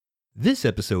This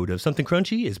episode of Something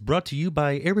Crunchy is brought to you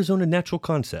by Arizona Natural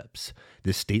Concepts.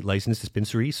 This state-licensed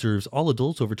dispensary serves all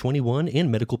adults over 21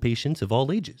 and medical patients of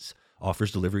all ages.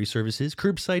 Offers delivery services,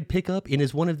 curbside pickup, and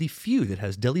is one of the few that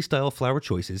has deli-style flower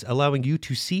choices, allowing you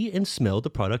to see and smell the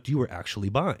product you are actually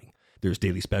buying. There's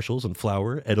daily specials on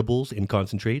flower, edibles, and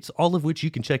concentrates, all of which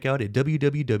you can check out at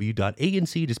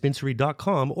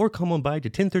www.ancdispensary.com or come on by to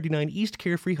 1039 East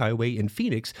Carefree Highway in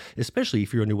Phoenix, especially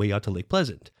if you're on your way out to Lake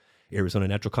Pleasant. Arizona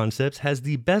Natural Concepts has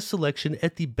the best selection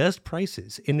at the best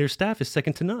prices, and their staff is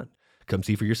second to none. Come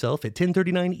see for yourself at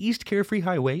 1039 East Carefree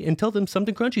Highway and tell them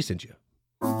Something Crunchy sent you.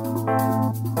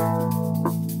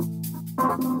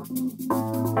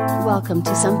 Welcome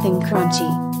to Something Crunchy.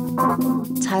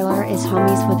 Tyler is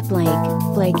homies with Blake.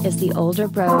 Blake is the older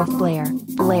bro of Blair.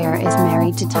 Blair is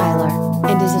married to Tyler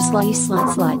and is a slutty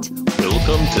slut.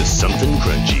 Welcome to Something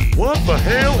Crunchy. What the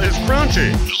hell is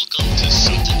crunchy? Welcome to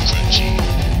Something Crunchy.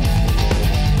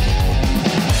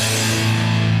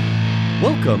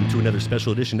 Welcome to another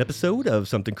special edition episode of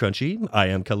Something Crunchy. I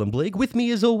am Kellen Blake. With me,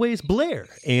 as always, Blair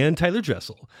and Tyler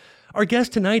Dressel. Our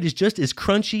guest tonight is just as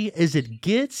crunchy as it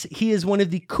gets. He is one of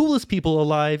the coolest people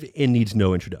alive and needs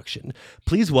no introduction.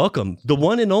 Please welcome the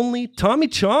one and only Tommy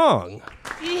Chong.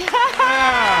 Yay!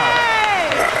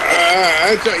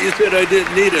 I thought you said I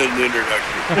didn't need an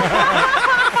introduction.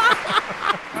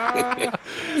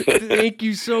 Thank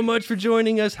you so much for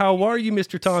joining us. How are you,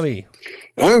 Mr. Tommy?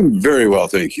 I'm very well,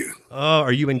 thank you.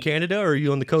 Are you in Canada or are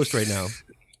you on the coast right now?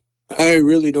 I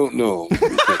really don't know.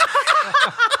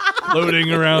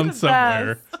 Floating around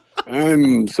somewhere.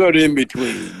 I'm sort of in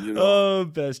between. You know. Oh,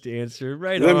 best answer.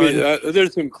 Right Let on. me,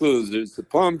 there's some clues. There's the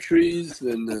palm trees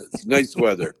and it's nice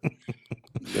weather.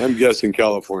 I'm guessing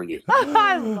California.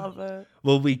 I love it.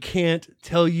 Well, we can't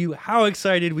tell you how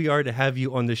excited we are to have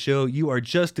you on the show. You are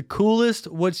just the coolest.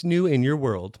 What's new in your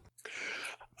world?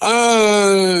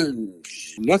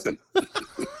 Nothing.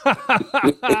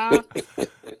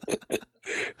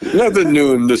 Nothing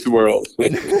new in this world.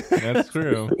 That's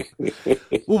true.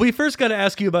 Well, we first got to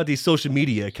ask you about these social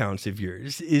media accounts of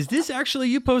yours. Is this actually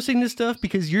you posting this stuff?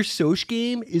 Because your Soch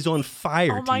game is on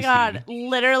fire. Oh my TC. God.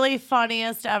 Literally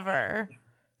funniest ever.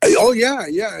 Oh yeah.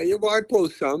 Well, I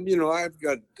post some. You know, I've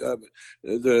got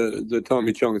the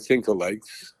Tommy Chong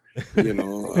think-alikes. You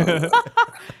know.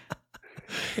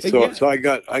 So I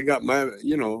got my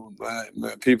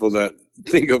my people that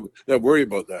worry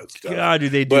about that stuff. God, do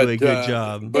they do a good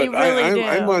job? But They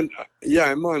really do.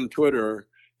 I'm on Twitter,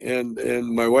 and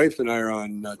my wife and I are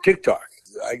on TikTok.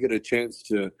 I get a chance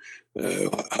to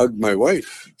hug my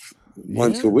wife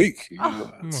once a week. You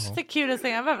know. It's the cutest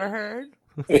thing I've ever heard.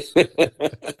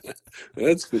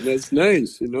 That's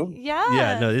nice, you know. Yeah.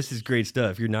 Yeah, no, this is great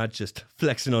stuff. You're not just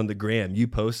flexing on the gram. You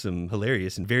post some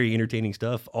hilarious and very entertaining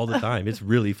stuff all the time. It's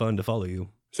really fun to follow you.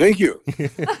 Thank you.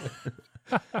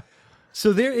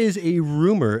 So there is a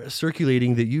rumor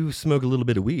circulating that you smoke a little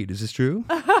bit of weed. Is this true?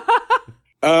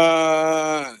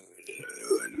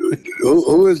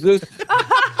 Who is this?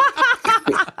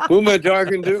 Who am I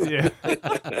talking to? Yeah.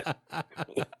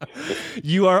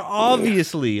 You are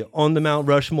obviously on the Mount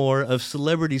Rushmore of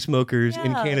celebrity smokers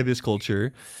in Yeah. cannabis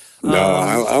culture. No,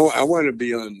 I want to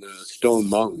be on Stone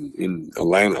Mountain in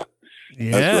Atlanta.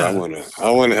 Yeah. That's where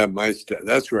I want to have my stuff.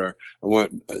 That's where I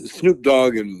want Snoop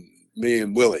Dogg and me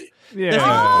and Willie.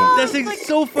 Oh, That's like-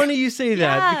 so funny you say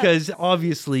that Yeah. because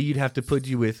obviously you'd have to put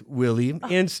you with Willie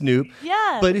and Snoop.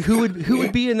 Yeah. But who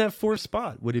would be in that fourth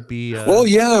spot? Would it be? Oh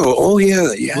yeah.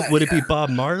 Would it be Bob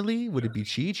Marley? Would it be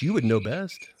Cheech? You would know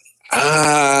best.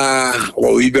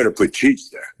 Well, you better put Cheech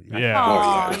there.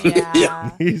 Oh, Oh,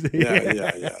 yeah.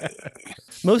 Yeah.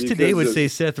 Most today Because would of- say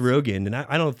Seth Rogen, and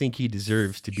I don't think he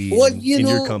deserves to be Well, in you know,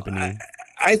 your company.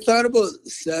 I thought about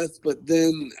Seth, but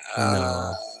then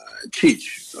No.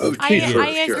 Cheech. Oh, Cheech first,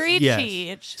 I sure. agree, Yes.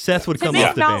 Cheech. Seth would To come make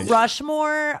off the Mount bench.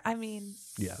 Rushmore, I mean,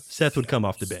 Yeah, Seth would come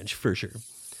off the bench for sure.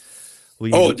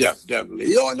 Well, Oh,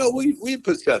 definitely. Oh no, we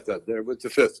put Seth up there with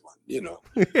the fifth one. You know,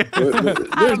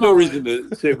 there's no reason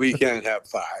to say we can't have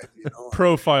five. You know,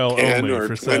 profile 10 only or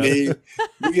for 20. Seth.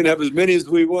 We can have as many as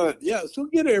we want. Yeah, so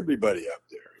get everybody up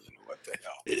there. You know, what the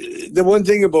hell? The one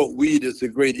thing about weed is a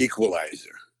great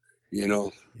equalizer. You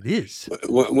know, It is.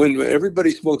 when everybody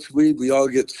smokes weed, we all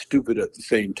get stupid at the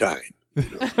same time.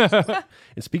 And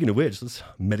speaking of which, let's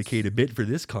medicate a bit for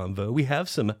this convo. We have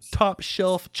some top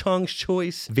shelf Chong's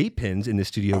Choice vape pens in the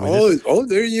studio with us. Oh,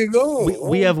 there you go.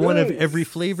 We have one of good. every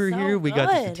flavor So here. We got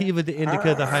the good. sativa, the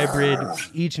indica, the hybrid,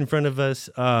 each in front of us.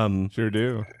 Sure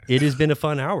do. It has been a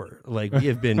fun hour. Like we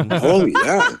have been Oh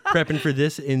yeah. prepping for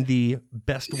this in the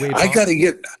best way I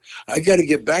possible. gotta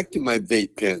get back to my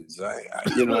vape pens.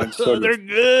 I'm sort They're of,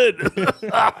 good.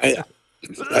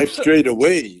 I strayed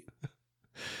away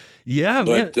Yeah,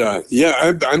 man.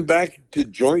 But I'm back to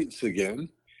joints again.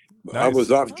 I Nice.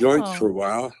 was off joints Oh. for a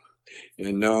while,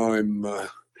 and now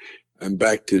I'm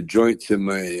back to joints in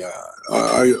my.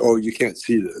 You can't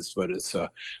see this, but it's a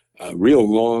real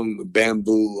long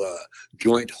bamboo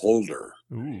joint holder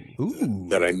Ooh.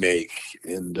 that I make,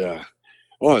 and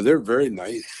they're very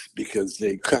nice because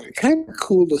they kind of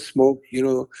cool the smoke.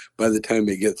 By the time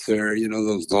it gets there,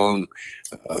 those long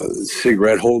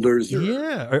cigarette holders or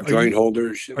Yeah. joint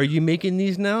holders. Are you making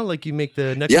these now? Like you make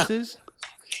the necklaces?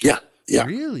 Yeah.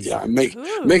 Really? Yeah, I'm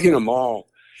Ooh. making them all.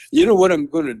 You know what I'm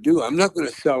going to do? I'm not going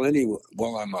to sell any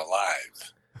while I'm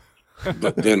alive.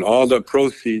 But then all the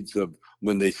proceeds of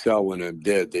when they sell when I'm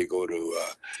dead, they go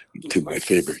to my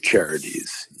favorite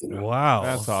charities. Wow.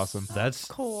 That's awesome. That's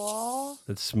Cool.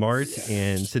 That's smart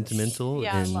and sentimental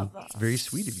Yeah, I and love that. very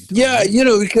sweet of you. Tom. Yeah,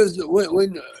 because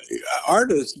when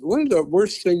artists, one of the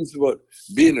worst things about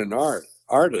being an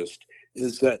artist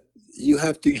is that you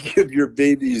have to give your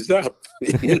babies up.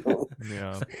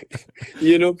 Yeah.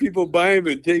 People buy them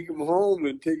and take them home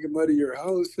and take them out of your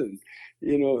house, and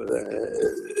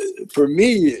for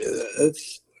me,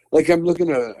 it's like I'm looking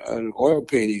at an oil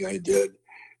painting I did,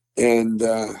 and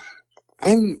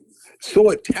I'm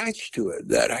so attached to it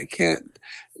that I can't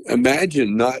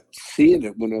imagine not seeing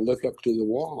it when I look up to the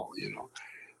wall.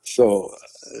 So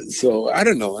I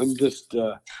don't know. I'm just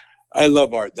I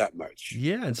love art that much.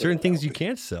 Yeah, and certain things you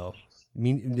can't sell. I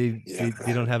mean, they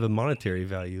don't have a monetary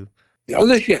value.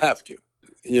 Unless you have to,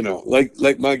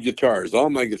 like my guitars. All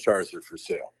my guitars are for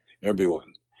sale.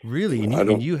 Everyone. Really?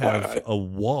 And you have a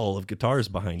wall of guitars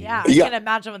behind Yeah, you. I can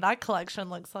imagine what that collection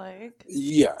looks like.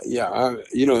 Yeah.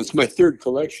 It's my third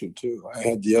collection too. I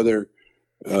had the other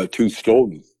two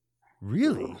stolen.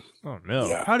 Really? Oh no!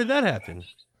 Yeah. How did that happen?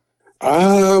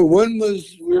 One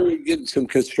was we were getting some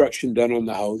construction done on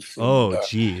the house. Oh,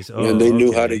 geez. Oh, and they knew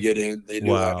okay. how to get in. They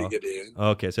knew how to get in.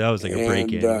 Okay, so that was like a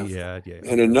break-in. Yeah.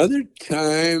 And another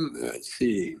time, let's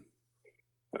see.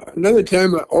 Another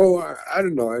time, I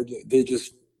don't know. They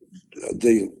just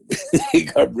they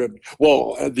got ripped.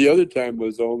 Well, the other time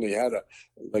was only had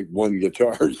one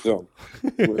guitar, so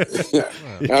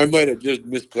I might have just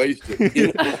misplaced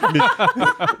it.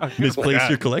 Misplaced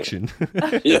your collection.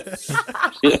 Yeah.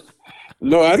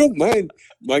 No, I don't mind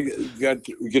my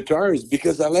guitars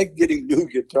because I like getting new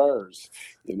guitars.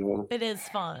 It is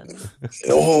fun.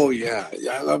 Oh yeah,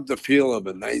 I love the feel of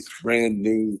a nice brand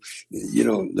new,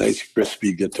 nice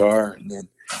crispy guitar, and then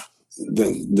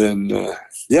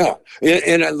yeah,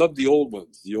 and I love the old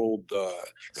ones, the old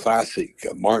classic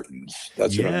Martins.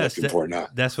 That's what I'm looking for now.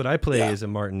 That's what I play is a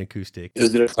Martin acoustic.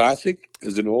 Is it a classic?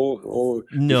 Is it old?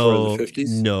 No, the 50s?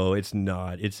 No, it's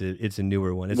not. It's a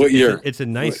newer one. What year? It's a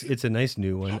nice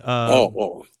new one.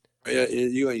 Yeah,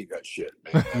 you ain't got shit,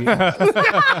 man.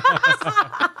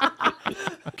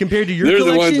 Compared to your They're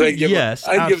collection, the ones I give. yes,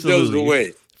 I give those absolutely.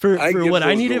 away. For give what I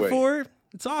those need away. it for,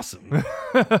 it's awesome.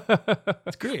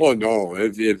 It's great. Oh no!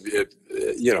 If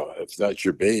that's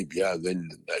your babe, yeah,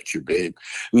 then that's your babe.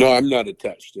 No, I'm not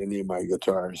attached to any of my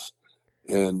guitars,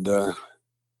 and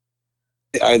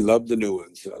I love the new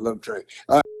ones. I love trying.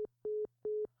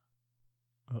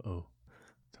 Uh-oh.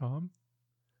 Tom?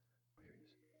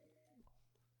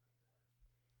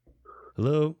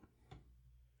 Hello.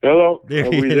 Hello. There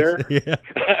Are he we is. there? Yeah.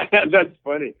 That's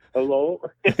funny. Hello.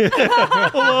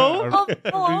 Hello.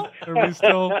 Are we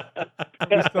still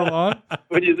on?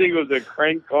 What do you think? It was a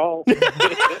crank call?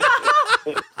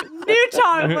 New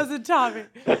Tommy wasn't Tommy.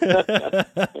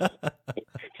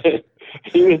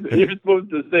 You're supposed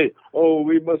to say, "Oh,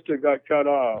 we must have got cut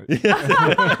off."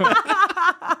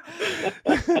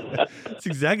 That's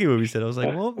exactly what we said. I was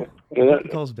like, well, he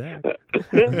calls back.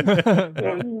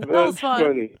 That's fun.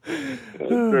 funny. That's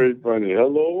very funny.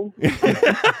 Hello.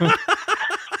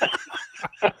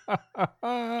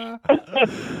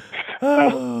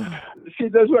 See,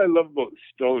 that's what I love about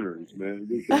stoners, man.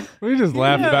 Because We just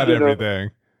laugh about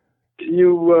everything.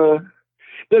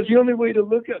 that's the only way to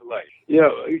look at life. Yeah,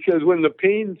 because when the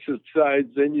pain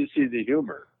subsides, then you see the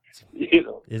humor.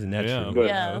 Isn't that Yeah, true?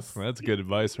 that's good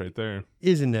advice right there.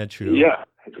 Isn't that true? Yeah.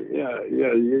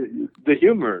 The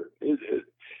humor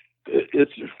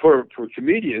it's for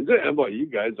comedians. Well, you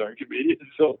guys aren't comedians,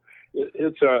 so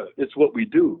it's what we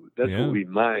do. That's what we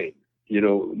mind.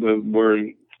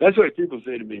 That's why people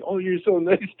say to me, "Oh, you're so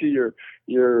nice to your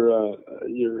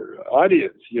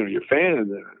audience, your fans."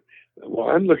 Well,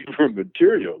 I'm looking for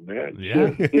material, man.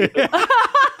 Yeah.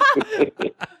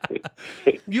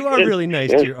 You are really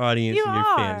nice to your audience You and your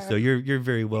fans, are. so you're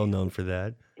very well known for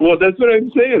that. Well, that's what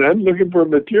I'm saying. I'm looking for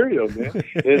material, man,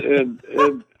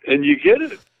 and you get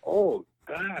it. Oh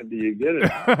God, do you get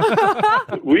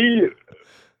it? we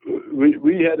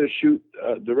we had to shoot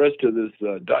the rest of this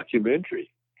documentary,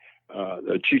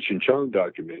 the Cheech and Chong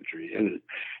documentary, and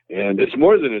it's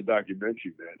more than a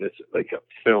documentary, man. It's like a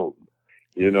film,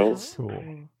 you know.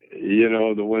 Cool. You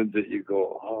know, the ones that you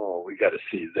go, oh, we got to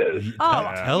see this.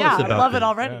 Oh, Tell yeah, us about I love this. it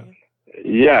already.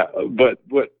 Yeah, but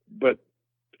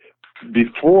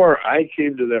before I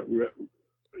came to that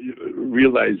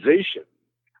realization,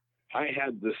 I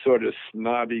had this sort of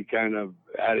snobby kind of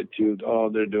attitude. Oh,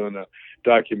 they're doing a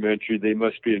documentary. They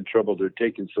must be in trouble. They're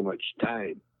taking so much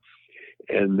time.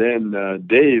 And then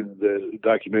Dave, the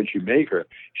documentary maker,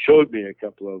 showed me a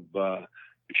couple of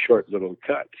short little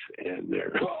cuts, and they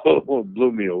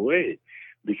blew me away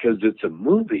because it's a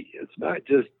movie. It's not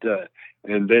just,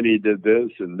 and then he did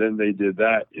this, and then they did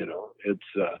that. You know,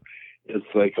 it's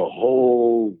like a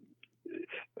whole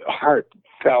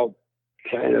heartfelt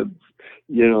kind of,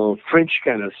 you know, French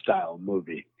kind of style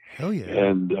movie. Hell yeah.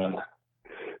 And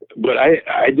but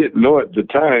I didn't know at the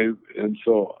time, and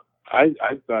so I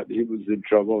thought he was in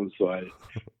trouble, and so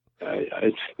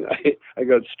I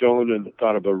got stoned and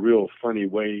thought of a real funny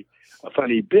bit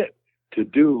to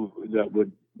do that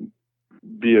would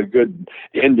be a good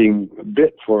ending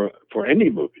bit for any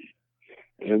movie.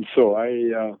 And so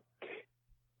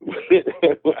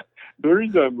the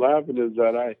reason I'm laughing is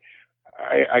that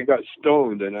I got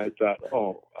stoned and I thought,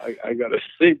 oh, I got to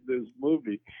save this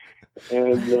movie,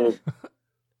 and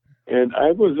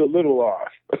I was a little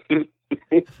off.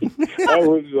 I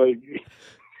was like,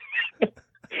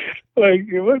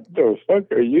 what the fuck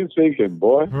are you thinking,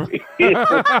 boy? But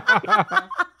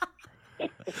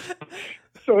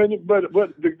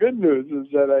the good news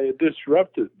is that I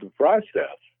disrupted the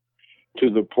process to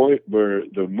the point where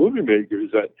the movie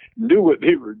makers that knew what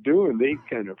they were doing, they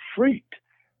kind of freaked,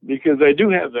 because I do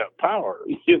have that power,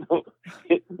 you know.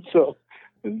 So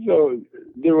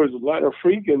there was a lot of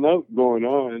freaking out going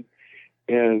on,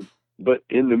 but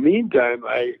in the meantime,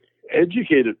 I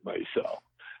educated myself.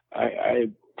 I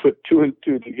put two and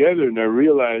two together, and I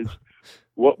realized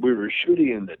what we were shooting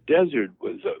in the desert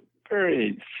was a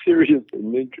very serious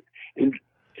and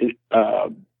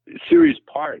serious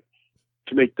part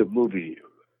to make the movie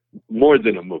more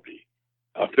than a movie,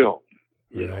 a film.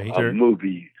 You know, a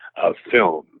movie, a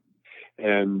film.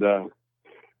 And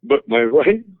but my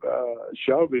wife,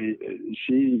 Shelby,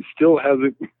 she still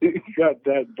hasn't got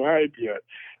that vibe yet,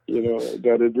 you know,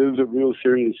 that it is a real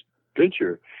serious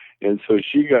picture. And so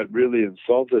she got really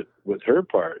insulted with her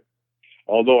part,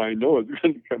 although I know it's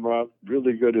going to come off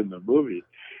really good in the movie.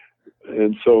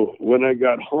 And so when I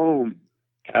got home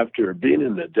after being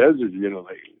in the desert, you know,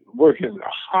 like working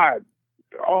hard,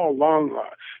 all long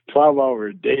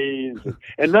 12-hour days,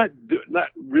 and not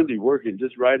really working,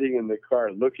 just riding in the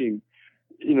car, looking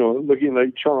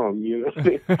like Chong, you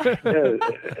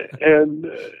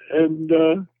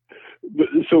know.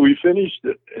 So we finished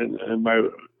it, and my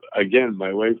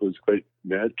wife was quite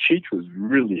mad. Cheech was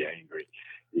really angry,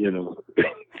 you know,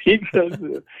 because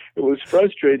it was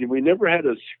frustrating. We never had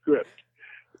a script.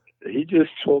 He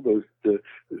just told us to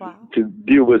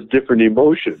deal with different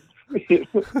emotions.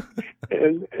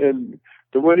 and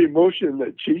the one emotion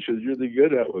that Cheech was really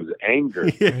good at was anger.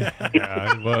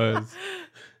 Yeah, it was.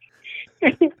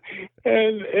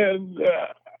 and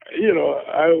you know,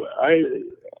 I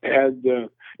had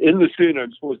in the scene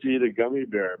I'm supposed to eat a gummy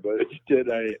bear, but instead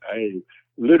I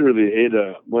literally ate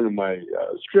one of my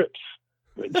strips,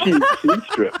 cheese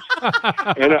strips,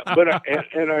 and I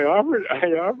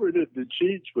offered it to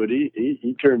Cheech, but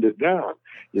he turned it down,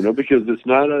 you know, because it's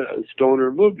not a stoner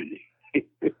movie.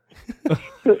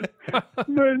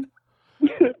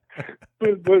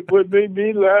 but what made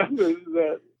me laugh is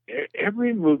that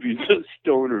every movie's a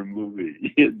stoner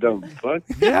movie, you dumb fuck.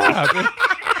 Yeah.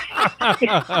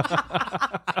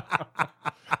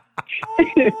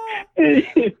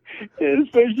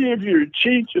 Especially if you're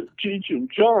Cheech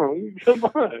and Chong, come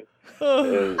on.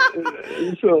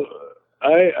 And so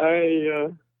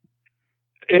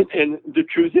and the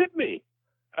truth hit me.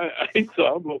 I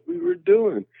saw what we were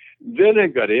doing. Then I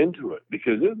got into it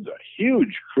because it was a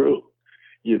huge crew.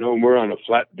 You know, we're on a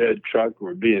flatbed truck.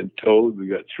 We're being towed. We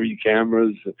got 3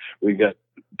 cameras. We got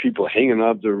people hanging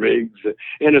off the rigs.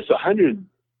 And it's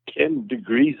 110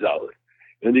 degrees out.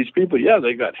 And these people, yeah,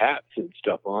 they got hats and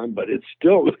stuff on, but it's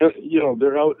still, you know,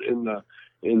 they're out in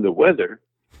the weather.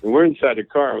 And we're inside a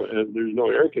car, and there's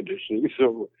no air conditioning.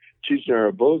 So Cheech and I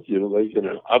are both, you know, like in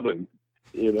an oven,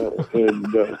 you know.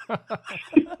 And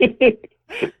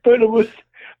but it was,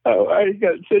 I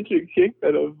got such a kick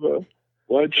out of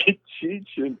watching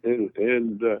Cheech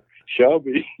and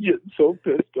Shelby getting so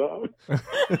pissed off.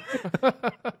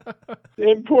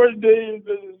 And poor Dave,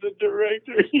 the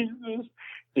director, he's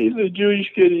a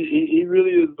Jewish kid. He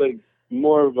really is like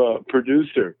more of a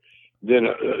producer than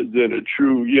a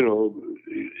true,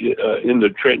 in the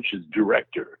trenches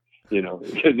director.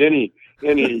 Because any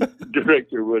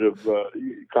director would have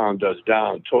calmed us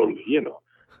down totally.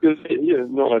 Because they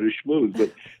know how to schmooze,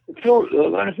 but a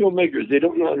lot of filmmakers, they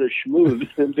don't know how to schmooze,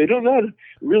 and they don't know how to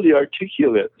really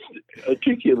articulate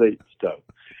stuff.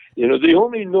 They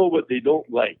only know what they don't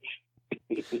like.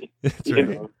 That's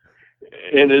right.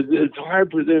 And it's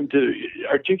hard for them to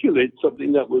articulate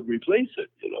something that would replace it.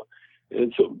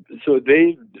 And so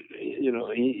Dave,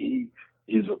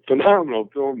 he's a phenomenal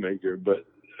filmmaker, but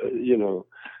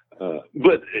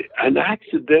but an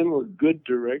accidental good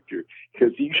director,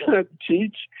 because he got to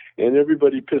teach and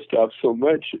everybody pissed off so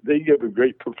much, they give a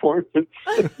great performance.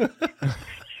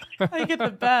 I get the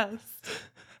best.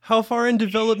 How far in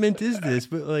development is this?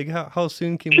 But like, how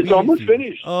soon can It's almost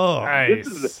finished. Oh,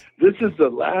 Nice. This is the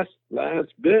last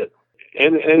bit,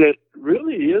 and it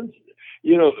really is,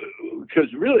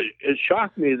 because really it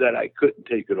shocked me that I couldn't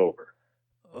take it over.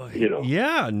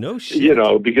 Yeah, no shit.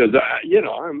 Because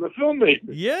I'm a filmmaker.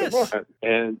 Yes. Come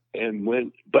on.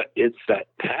 But it's that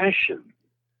passion,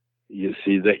 you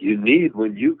see, that you need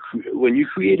when you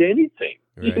create anything.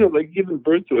 Right. Like giving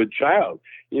birth to a child.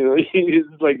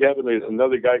 It's like having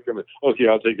another guy come in. Okay,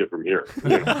 I'll take it from here.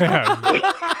 Okay.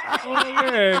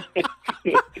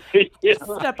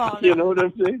 Step on it. You know what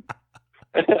I'm saying?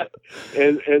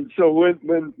 and so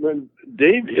when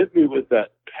Dave hit me with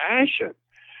that passion,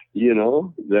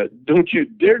 that don't you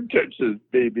dare touch this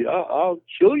baby, I'll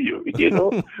kill you,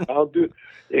 I'll do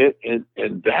it.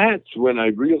 And that's when I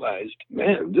realized,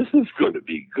 man, this is going to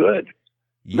be good.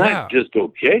 Yeah. Not just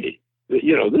okay.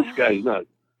 This guy's not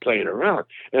playing around.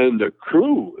 And the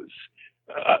crew was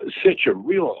such a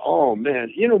real, oh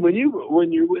man, when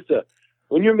you're with a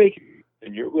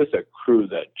crew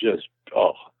that just,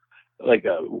 like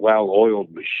a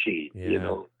well-oiled machine,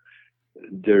 Yeah.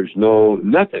 There's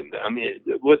nothing. I mean,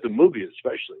 with the movie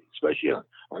especially on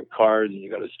cars, and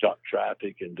you got to stop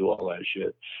traffic and do all that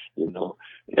shit, and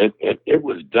it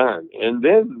was done. And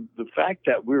then the fact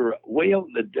that we were way out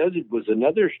in the desert was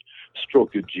another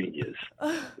stroke of genius.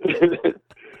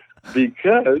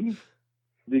 because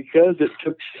it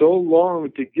took so long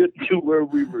to get to where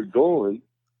we were going,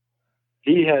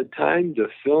 he had time to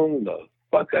film the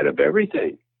fuck out of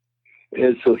everything.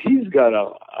 And so he's got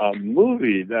a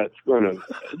movie that's gonna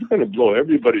blow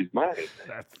everybody's mind.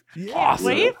 That's Awesome.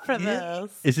 Wait for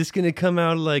this. Is this going to come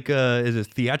out like is it a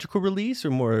theatrical release or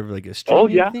more of like a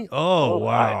streaming thing? Oh,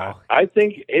 wow. I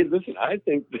think. Hey, listen. I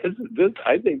think this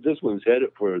one's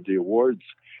headed for the awards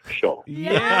show.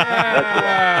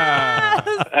 yeah.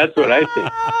 That's what I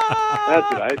think.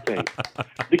 That's what I think.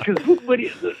 Because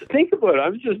think about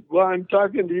it. While I'm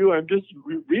talking to you, I'm just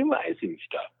realizing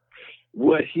stuff.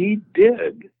 What he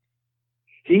did,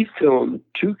 he filmed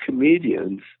two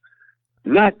comedians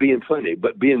not being funny,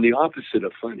 but being the opposite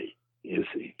of funny. You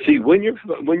see, when you're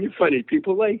funny,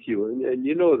 people like you, and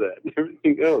you know that, and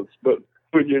everything else. But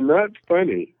when you're not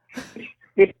funny,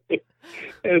 and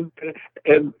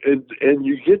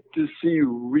you get to see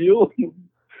real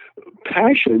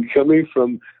passion coming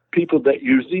from people that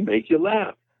usually make you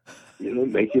laugh,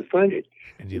 make you funny.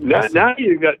 Now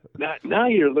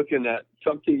you're looking at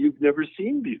something you've never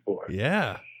seen before.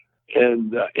 Yeah.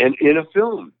 And in a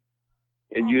film,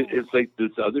 and it's like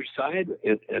this other side,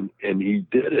 and he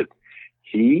did it.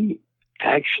 He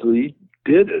actually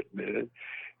did it, man.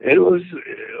 And it was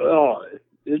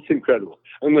it's incredible.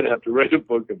 I'm going to have to write a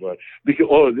book about it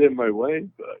because then my wife,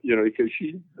 because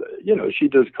she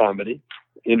does comedy,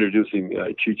 introducing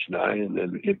Cheech and I, and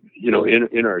then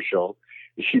in our show.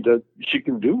 She can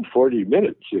do 40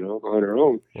 minutes, on her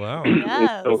own. Wow.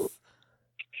 Yes.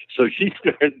 So she's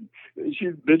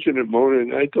bitching and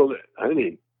moaning. And I told her,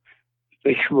 honey,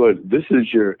 think about it. This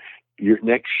is your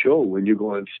next show when you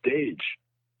go on stage.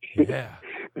 Yeah.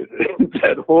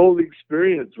 That whole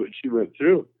experience, what she went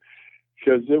through,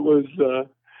 because it was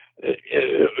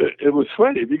it was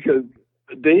funny because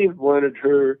Dave wanted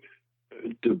her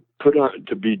to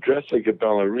be dressed like a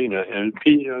ballerina and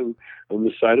be on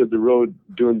the side of the road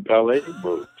doing ballet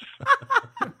moves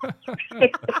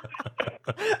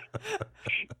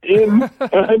in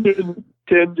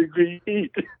 110 degree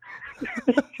heat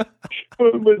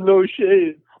with no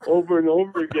shade over and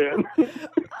over again.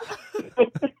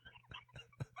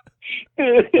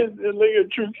 and like a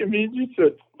true comedian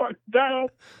said, fuck that.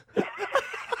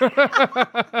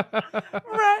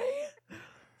 Right?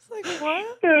 Like,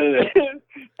 what?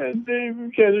 And Dave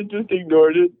kind of just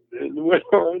ignored it and went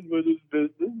on with his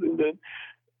business. And then,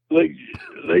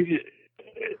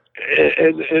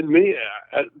 and me,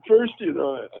 at first,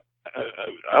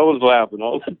 I was laughing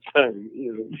all the time,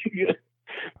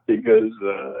 because because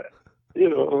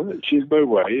she's my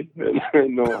wife, and I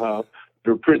know how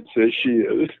the princess she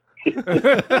is.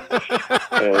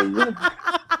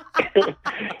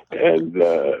 and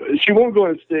she won't go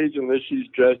on stage unless she's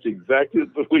dressed exactly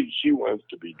the way she wants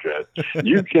to be dressed.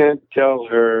 You can't tell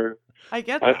her I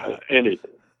get that. anything.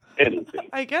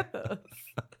 I get this.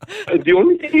 The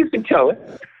only thing you can tell her,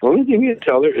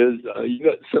 is you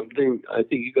got something. I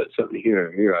think you got something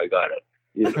here. Here, I got it.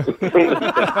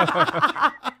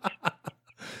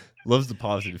 Loves the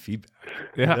positive feedback.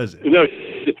 Yeah. Does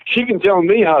it? She can tell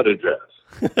me how to dress.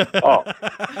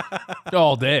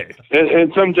 All day.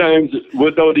 And sometimes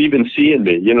without even seeing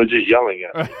me, just yelling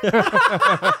at me.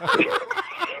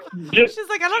 She's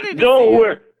like, I don't need to don't see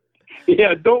wear.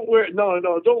 Yeah, don't wear. No,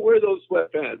 don't wear those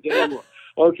sweatpants anymore.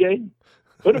 Okay,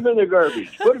 put them in the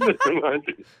garbage. Put them in the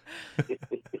laundry.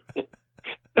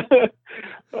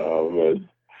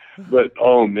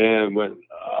 Oh man, but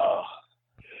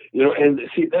and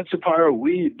see, that's the power of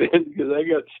weed, man. Because I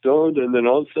got stoned, and then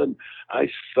all of a sudden, I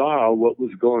saw what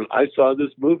was going. I saw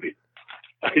this movie.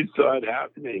 I saw it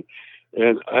happening,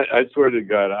 and I swear to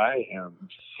God, I am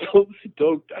so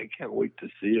stoked. I can't wait to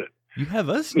see it. You have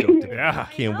us stoked. Yeah.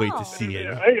 Can't wait to see it.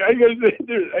 I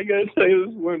gotta tell you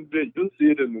this one bit. You'll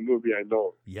see it in the movie. I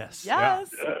know. Yes. Yes.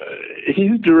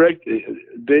 He's directing.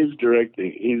 Dave's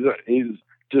directing. He's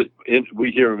just.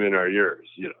 We hear him in our ears.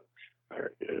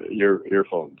 Our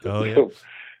earphones. Oh yeah.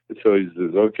 So he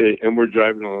says, "Okay," and we're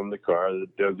driving along the car. The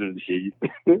desert heat.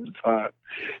 It's hot,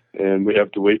 and we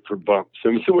have to wait for bumps.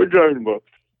 And so we're driving about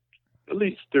at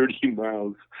least 30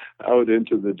 miles out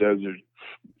into the desert.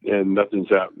 And nothing's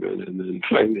happening. And then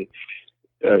finally,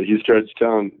 he starts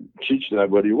telling Cheech and I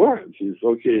what he wants. He's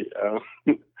okay.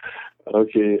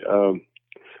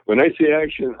 When I say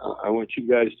action, I want you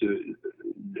guys to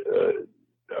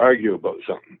argue about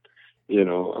something,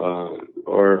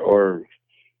 or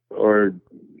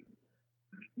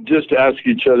just ask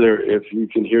each other if you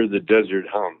can hear the desert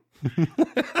hum.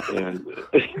 And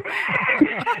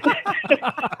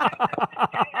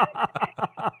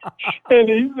and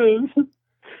he says.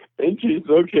 And she's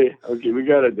okay, we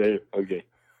got it, Dave. Okay.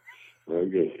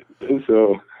 And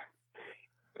so,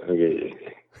 so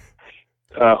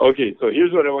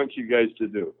here's what I want you guys to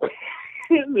do.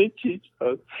 And they teach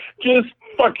us, just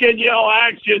fucking yell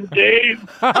action, Dave.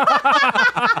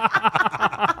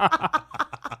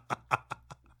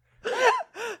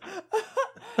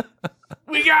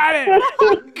 We got it.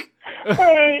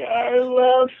 I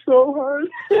laughed so hard.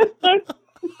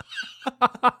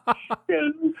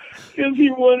 Because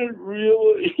he wanted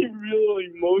real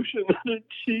emotion to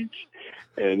teach,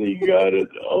 and he got it.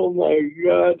 Oh my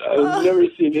God, I've never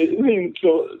seen anything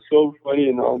so funny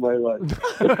in all my life.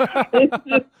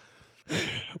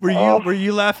 Were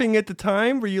you laughing at the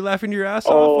time? Were you laughing your ass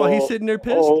off while he's sitting there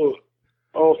pissed?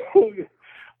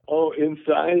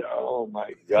 Inside. Oh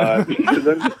my God! Because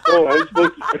I'm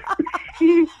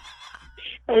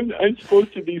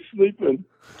supposed to be sleeping.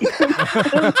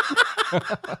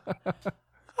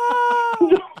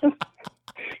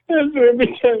 And so every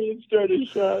time you start a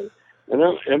shot,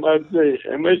 and I'd say,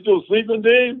 "Am I still sleeping,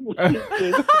 Dave?"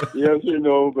 Yes or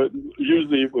no, but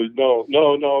usually it was no,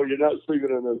 you're not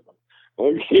sleeping on this one.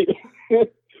 Okay.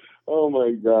 Oh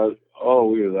my God.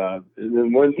 Oh, we laughed. And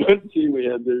then one scene we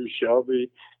had there, Shelby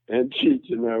and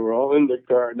Cheech and I were all in the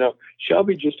car. Now,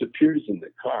 Shelby just appears in the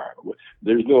car.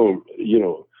 There's no,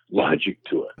 logic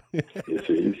to it. You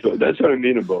see? So that's what I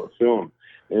mean about film.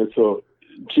 And so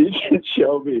Cheech and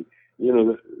Shelby,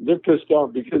 they're pissed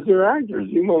off because they're actors.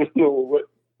 You want to know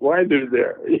why they're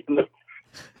there,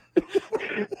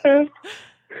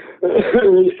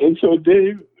 And so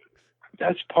Dave,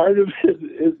 that's part of it,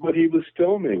 is what he was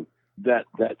filming. That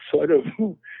sort of,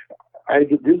 I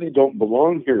really don't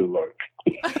belong here look.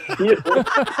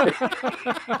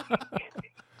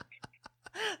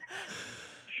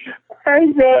 I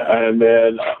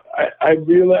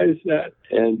realized that,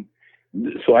 and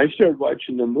so I started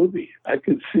watching the movie. I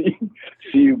could see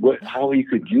how he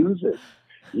could use it.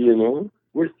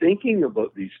 We're thinking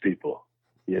about these people.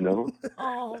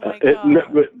 Oh my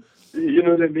God. But you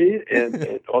know what I mean? And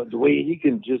the way he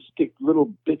can just stick little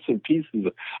bits and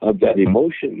pieces of that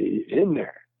emotion in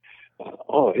there.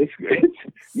 It's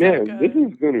man, good. this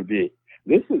is going to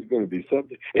be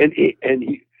something. And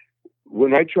he,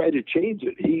 when I tried to change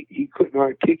it, he couldn't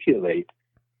articulate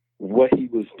what he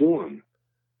was doing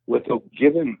without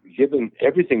giving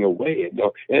everything away. And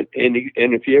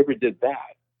if he ever did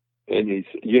that, and he's,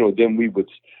 then we would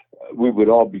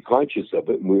all be conscious of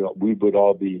it, and we would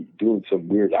all be doing some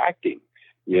weird acting,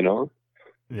 Yeah,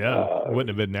 it wouldn't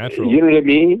have been natural. You know what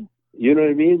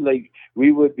I mean? Like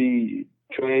we would be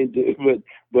trying to, but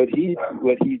what he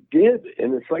did,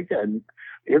 and it's like that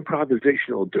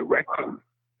improvisational directing,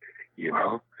 you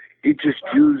know. He just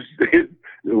used the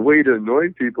way to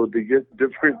annoy people to get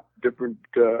different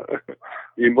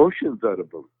emotions out of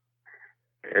them,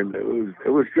 and it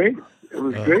was great. It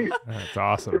was great. That's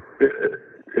awesome.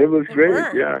 It was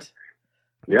great.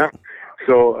 Yeah.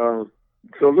 So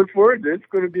look forward. It's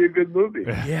going to be a good movie.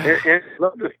 Yeah. And I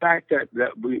love the fact that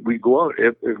we go out.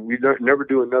 If we never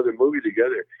do another movie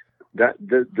together,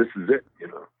 this is it. You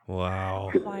know.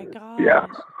 Wow. Oh my God. Yeah.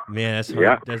 Man, that's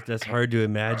hard. That's hard to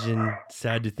imagine,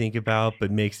 sad to think about,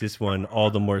 but makes this one all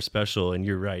the more special. And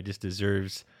you're right, just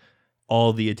deserves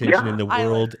all the attention in the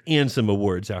world and some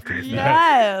awards after the fact.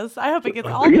 Yes. I hope it gets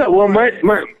all the Well, awards.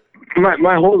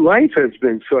 my whole life has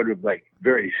been sort of like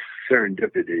very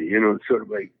serendipity. You know, sort of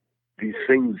like these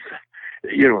things,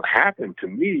 you know, happen to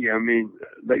me. I mean,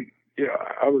 like, you know,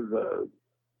 I was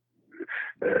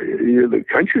the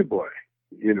country boy.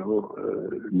 You know,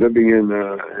 living in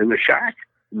a shack,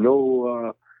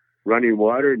 no running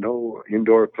water, no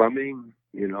indoor plumbing.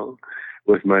 You know,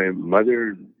 with my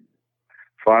mother,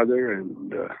 father,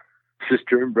 and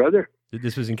sister and brother.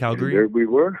 This was in Calgary? And there we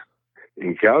were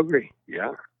in Calgary.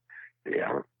 Yeah.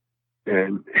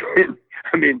 And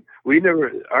I mean,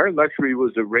 our luxury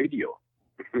was a radio.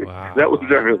 Wow. That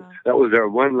was our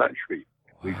one luxury.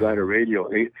 We got a radio,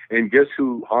 and guess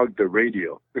who hogged the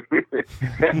radio? It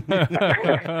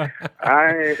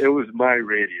was my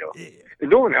radio.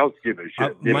 No one else gave a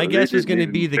shit. My guess was going to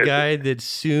be the guy that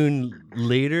soon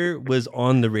later was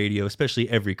on the radio, especially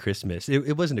every Christmas.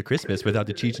 It wasn't a Christmas without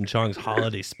the Cheech and Chong's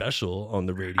holiday special on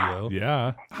the radio.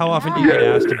 Yeah. How often do you get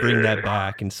asked to bring that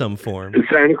back in some form?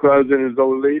 Santa Claus and his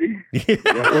old lady.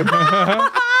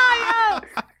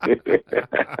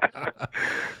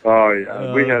 Oh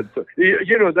yeah, we had.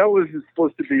 You know, that was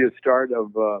supposed to be a start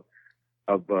of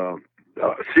a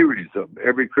series of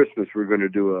every Christmas we're going to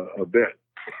do a bit.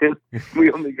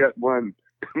 We only got one.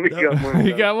 We got one.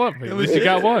 You got one. At least you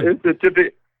got one. It's a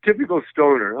typical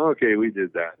stoner. Okay, we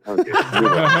did that. Okay.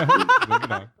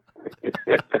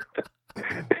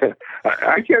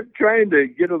 I kept trying to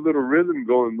get a little rhythm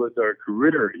going with our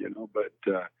career, you know, but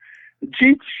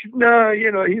Cheech, no,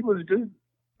 you know, he was just.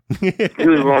 He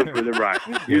was along for the ride.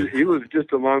 He was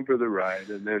just along for the ride,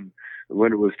 and then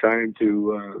when it was time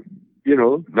to, you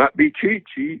know, not be Cheech,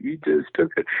 he just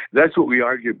took it. That's what we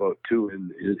argue about too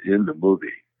in the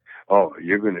movie. Oh,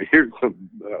 you're going to hear some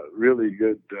really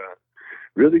good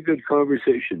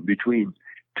conversation between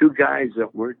two guys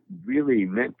that weren't really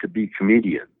meant to be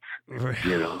comedians.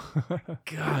 You know,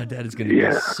 God, that is going to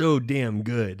be so damn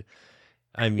good.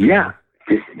 I mean, yeah.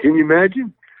 Can you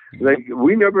imagine? Like,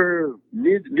 we neither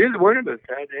one of us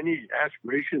had any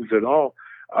aspirations at all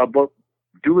about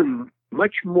doing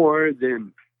much more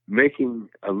than making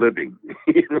a living,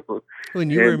 you know. When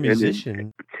you were a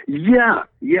musician. Yeah.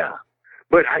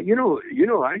 But I didn't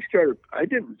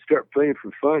start playing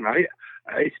for fun. I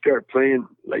started playing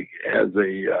like as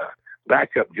a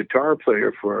backup guitar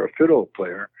player for a fiddle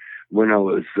player when I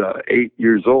was 8, 9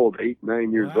 years old.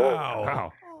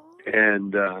 Wow.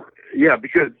 And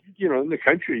because, you know, in the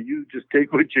country, you just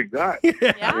take what you got.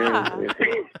 Yeah. And,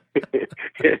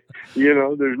 you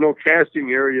know, there's no casting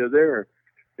area there.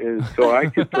 And so I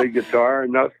could play guitar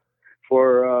enough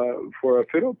for a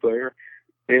fiddle player.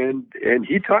 And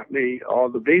he taught me all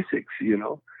the basics, you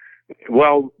know,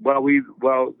 while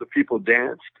the people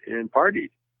danced and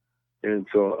partied. And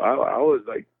so I was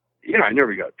like, you know, I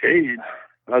never got paid.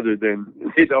 Other than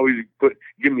he'd always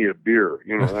give me a beer,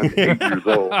 you know. I'm 8 years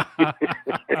old.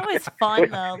 Always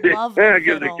fun though. Love I the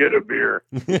give the fiddle. kid a beer.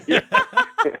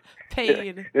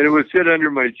 Paid. And it would sit under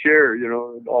my chair, you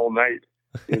know, all night,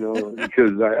 you know,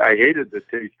 because I hated the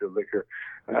taste of liquor.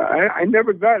 I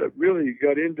never really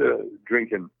got into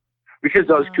drinking because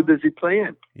I was too busy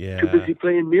playing. Yeah. Too busy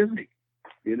playing music.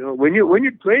 You know, when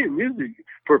you're playing music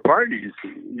for parties,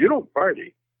 you don't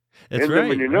party. That's and right. then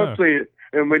when you're not playing.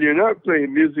 And when you're not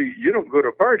playing music, you don't go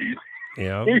to parties.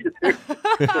 Yeah. Right.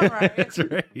 That's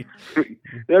right.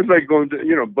 That's like going to,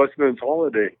 you know, busman's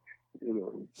holiday, you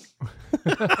know.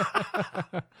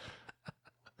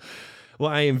 Well,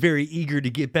 I am very eager to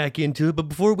get back into it, but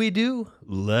before we do,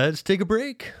 let's take a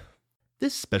break.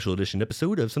 This special edition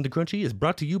episode of Something Crunchy is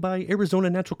brought to you by Arizona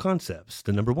Natural Concepts,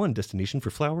 the #1 destination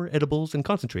for flower, edibles, and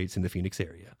concentrates in the Phoenix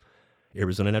area.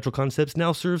 Arizona Natural Concepts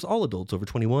now serves all adults over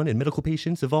 21 and medical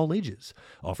patients of all ages,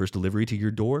 offers delivery to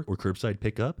your door or curbside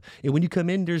pickup, and when you come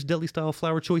in, there's deli-style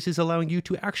flower choices allowing you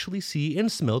to actually see and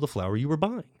smell the flower you are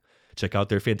buying. Check out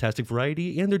their fantastic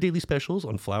variety and their daily specials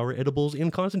on flower, edibles,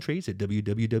 and concentrates at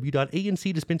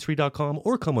www.ancdispensary.com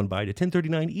or come on by to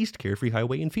 1039 East Carefree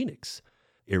Highway in Phoenix.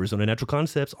 Arizona Natural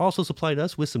Concepts also supplied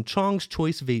us with some Chong's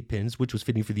Choice vape pens, which was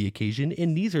fitting for the occasion,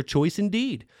 and these are choice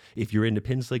indeed. If you're into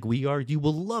pens like we are, you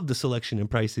will love the selection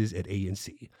and prices at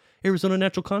A&C. Arizona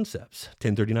Natural Concepts,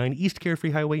 1039 East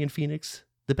Carefree Highway in Phoenix,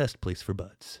 the best place for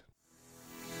buds.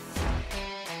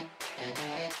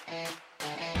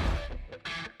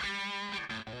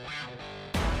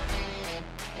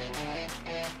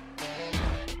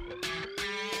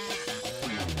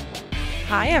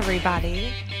 Hi,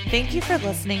 everybody. Thank you for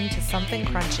listening to Something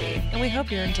Crunchy, and we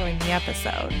hope you're enjoying the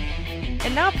episode.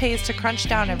 It now pays to crunch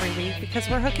down every week because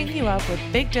we're hooking you up with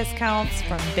big discounts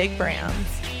from big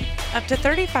brands. Up to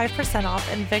 35% off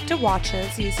Invicta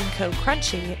watches using code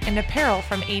CRUNCHY and apparel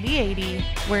from 8080,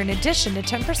 where in addition to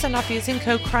 10% off using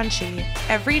code CRUNCHY,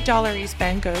 every dollar you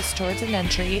spend goes towards an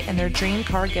entry in their dream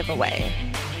car giveaway.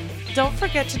 Don't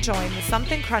forget to join the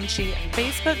Something Crunchy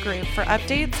Facebook group for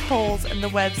updates, polls, and the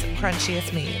web's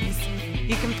crunchiest memes.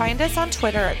 You can find us on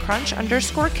Twitter at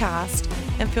crunch_cast,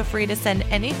 and feel free to send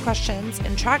any questions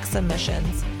and track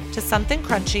submissions to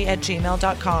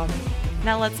somethingcrunchy@gmail.com.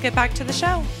 Now let's get back to the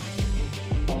show.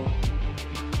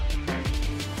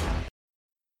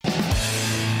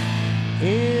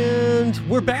 And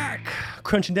we're back,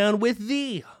 crunching down with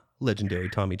the legendary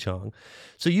Tommy Chong.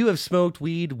 So you have smoked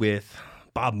weed with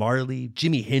Bob Marley,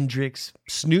 Jimi Hendrix,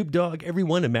 Snoop Dogg,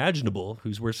 everyone imaginable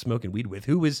who's worth smoking weed with.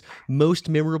 Who was most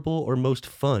memorable or most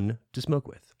fun to smoke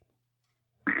with?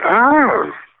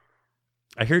 Ah,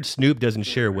 I heard Snoop doesn't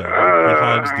share well. He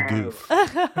hogs the goof.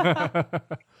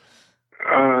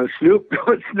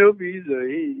 Snoopy's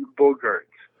he bogarts.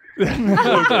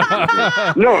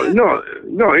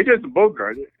 No, he doesn't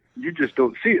bogart it. You just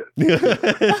don't see it.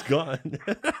 It's gone.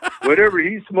 Whatever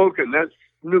he's smoking, that's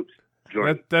Snoop's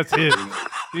joint. That's his.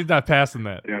 He's not passing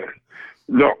that. Yeah.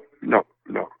 No.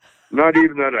 Not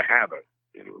even out of habit.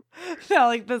 You know. Yeah,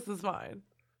 like this is fine.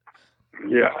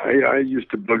 Yeah, I used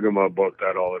to bug him about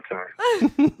that all the time.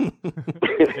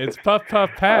 It's puff,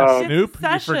 puff, pass, Snoop.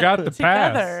 You forgot the pass.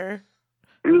 Together.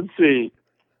 Let's see.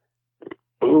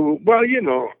 Well, you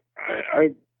know,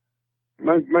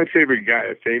 my favorite guy,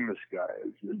 a famous guy,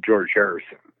 is George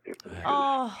Harrison.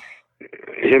 Oh.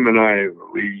 Him and I,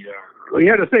 we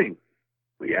had a thing.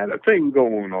 We had a thing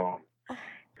going on.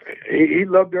 He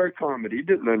loved our comedy. He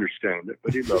didn't understand it,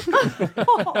 but he loved it.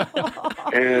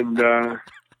 And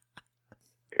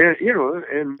you know,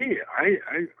 and me, I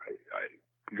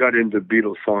got into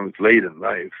Beatles songs late in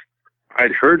life.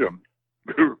 I'd heard them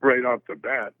right off the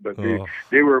bat, but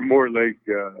they were more like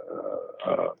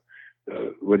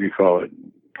what do you call it,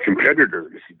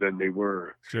 competitors than they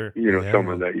were. Sure. You know,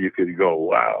 someone that you could go,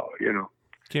 wow, you know.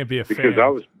 Can't be a because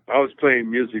fan. I was playing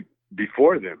music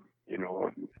before them, you know,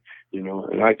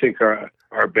 and I think our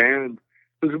band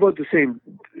was about the same.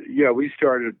 Yeah, we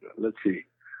started. Let's see,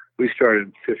 we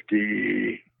started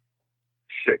 56.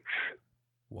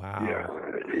 Wow.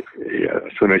 Yeah,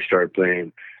 that's when I started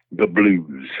playing the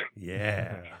blues.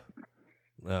 Yeah.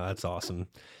 Oh, that's awesome.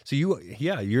 So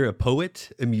you're a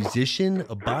poet, a musician,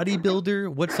 a bodybuilder.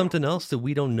 What's something else that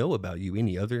we don't know about you?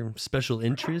 Any other special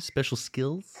interests, special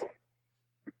skills?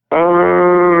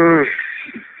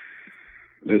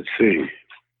 Let's see.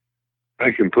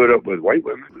 I can put up with white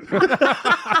women.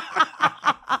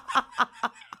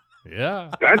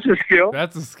 Yeah. That's a skill.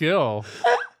 That's a skill.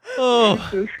 Oh.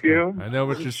 That's a skill. I know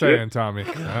what you're saying, Tommy.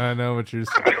 I know what you're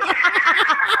saying.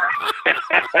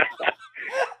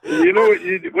 You know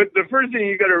what? The first thing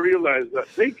you got to realize that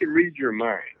they can read your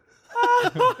mind.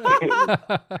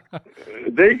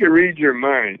 They can read your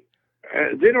mind.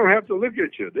 They don't have to look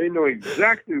at you. They know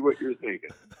exactly what you're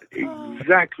thinking.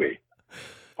 Exactly.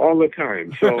 All the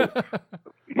time. So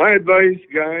my advice,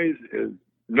 guys, is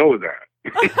know that.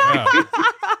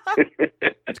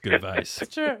 That's good advice.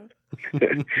 It's true.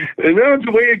 And that's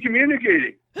a way of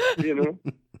communicating. You know,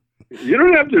 you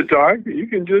don't have to talk. You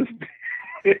can just.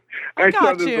 I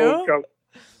saw this old couple.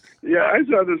 Yeah, I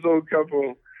saw this old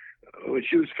couple.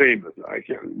 She was famous. I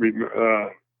can't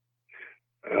remember.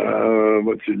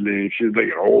 What's her name? She was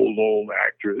like an old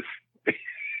actress.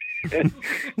 and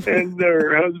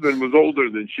her husband was older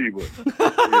than she was. You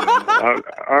know,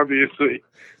 obviously,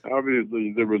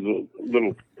 there was a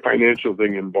little financial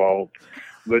thing involved,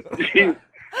 but she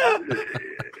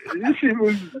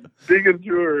was digging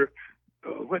through her.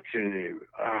 What's her name?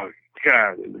 Oh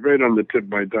God, right on the tip of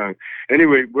my tongue.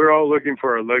 Anyway, we're all looking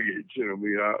for our luggage. You know,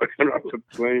 we got off the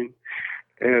plane,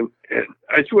 and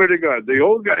I swear to God, the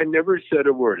old guy never said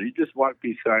a word. He just walked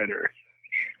beside her.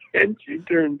 And she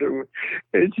turned to me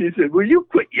and she said, "Will you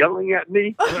quit yelling at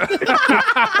me?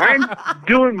 I'm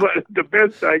doing the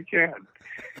best I can."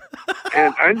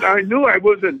 And I knew I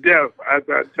wasn't deaf at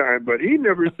that time, but he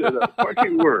never said a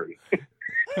fucking word.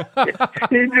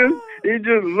 he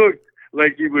just looked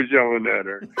like he was yelling at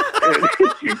her. And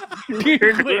she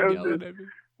turned around and said,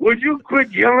 "Would you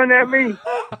quit yelling at me?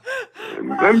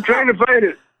 I'm trying to fight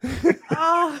it."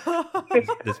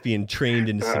 That's being trained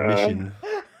into submission.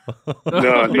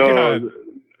 No.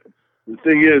 The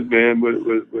thing is, man,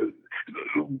 with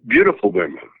beautiful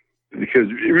women, because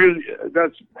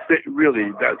that's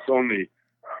only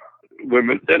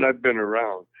women that I've been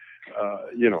around.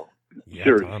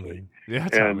 Seriously. Tommy. Yeah,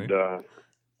 Tommy.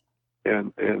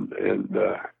 And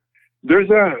there's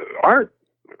a art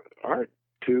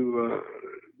to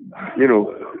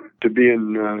to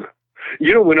being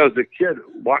when I was a kid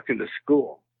walking to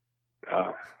school,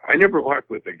 I never walked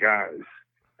with the guys.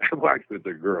 I walked with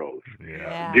the girls.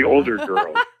 Yeah. The older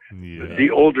girls. Yeah. The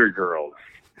older girls.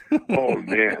 Oh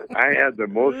man, I had the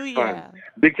most fun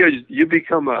because you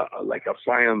become like a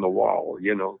fly on the wall.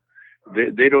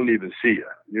 They don't even see you.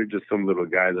 You're just some little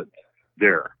guy that's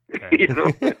there.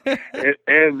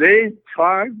 and they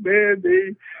talk,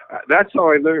 man. That's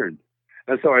how I learned.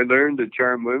 That's how I learned to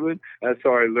charm women. That's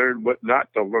how I learned what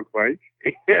not to look like.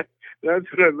 That's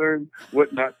what I learned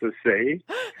what not to say.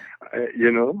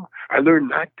 I learned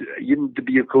not to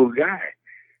be a cool guy.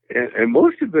 And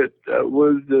most of it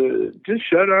was just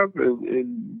shut up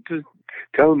and just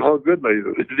tell them how good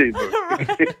they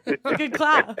look. Good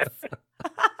class.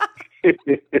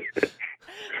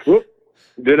 Whoop.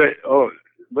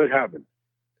 What happened?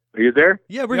 Are you there?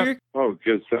 Yeah, we're here. Oh,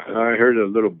 because I heard a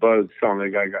little buzz sound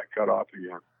like I got cut off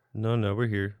again. No, we're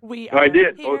here. I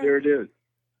did. Here. Oh, there it is.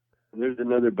 There's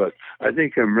another buzz. I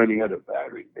think I'm running out of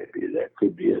battery. Maybe that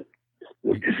could be it.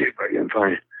 Let me see if I can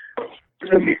find it.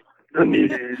 Let me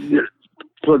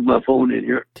plug my phone in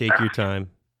here. Take your time.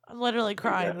 I'm literally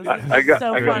crying. I got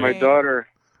my funny. daughter.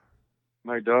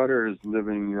 My daughter is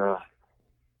living.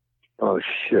 Oh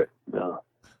shit! No.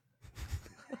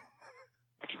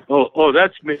 Oh,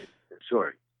 that's me.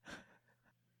 Sorry.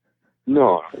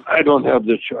 No, I don't have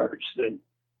the charge thing.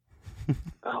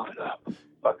 Oh, the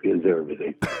fuck is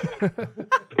everything?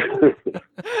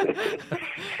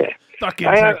 Fucking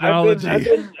technology.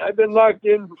 I've been locked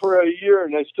in for a year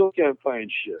and I still can't find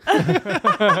shit.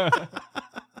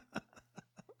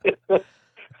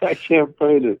 I can't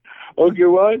find it. Okay,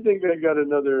 well, I think I got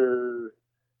another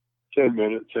 10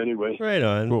 minutes anyway. Right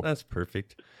on. Cool. That's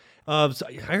perfect. So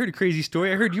I heard a crazy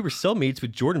story. I heard you were cellmates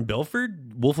with Jordan Belfort,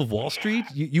 Wolf of Wall Street.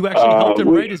 You actually helped him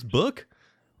write his book?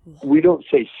 We don't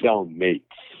say cellmates.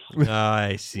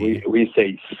 I see. We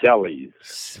say cellies.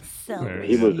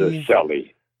 He was a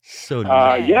cellie. So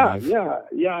nice.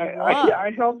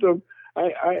 I helped him.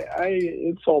 I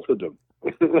insulted him.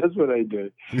 That's what I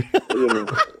did.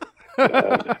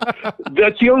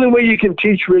 That's the only way you can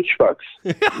teach rich fucks.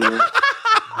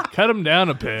 Cut him down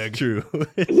a peg. True.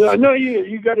 No,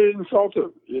 you got to insult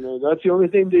them. That's the only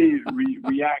thing they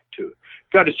react to.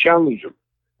 Got to challenge them.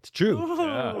 It's true.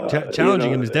 Yeah.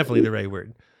 Challenging him is definitely the right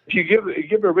word. If you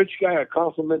give a rich guy a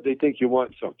compliment, they think you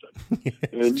want something,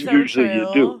 and So usually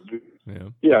true. you do.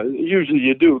 Yeah, usually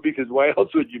you do, because why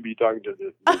else would you be talking to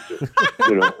this?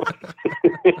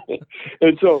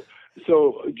 And so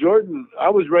Jordan, I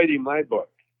was writing my book.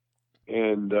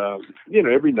 And,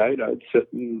 every night I'd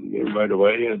sit and write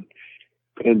away.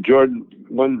 And Jordan,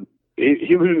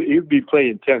 he would be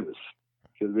playing tennis,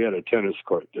 because we had a tennis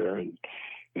court there.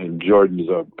 And Jordan's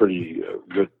a pretty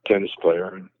good tennis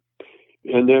player.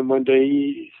 And then one day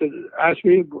he asked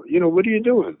me, what are you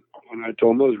doing? And I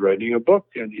told him I was writing a book.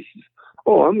 And he says,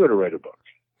 oh, I'm going to write a book.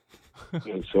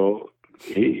 And so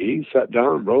he sat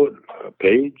down and wrote a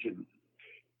page and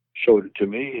showed it to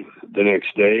me the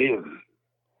next day.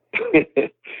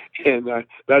 And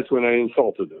that's when I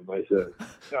insulted him. I said,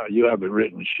 "No, you haven't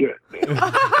written shit."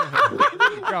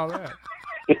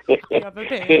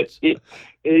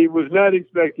 He was not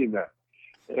expecting that.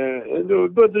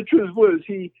 But the truth was,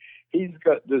 he's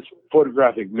got this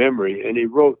photographic memory, and he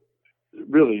wrote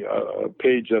really a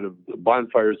page out of the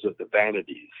Bonfires of the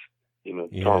Vanities,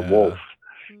 Tom Wolfe.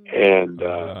 And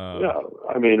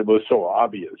it was so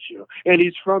obvious, And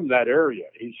he's from that area.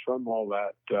 He's from all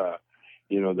that.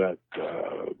 That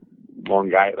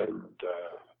Long Island,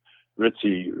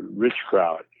 ritzy, rich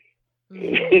crowd.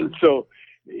 And so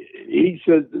he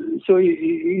said,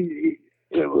 it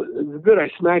was good. I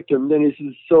smacked him. Then he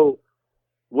says, so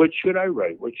what should I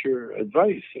write? What's your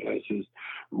advice? And I says,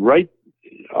 write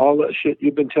all that shit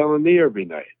you've been telling me every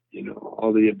night,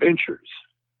 all the adventures.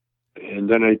 And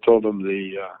then I told him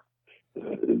the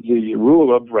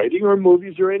rule of writing or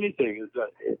movies or anything is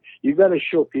that you got to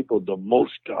show people the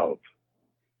most of.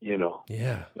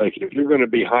 Yeah. Like if you're going to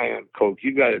be high on coke,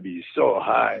 you got to be so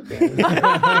high, man.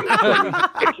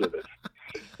 It's ridiculous.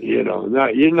 you're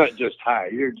not just high.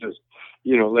 You're just,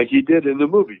 like he did in the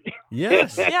movie.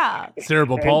 Yes. Yeah.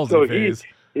 Cerebral palsy phase.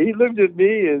 He looked at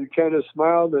me and kind of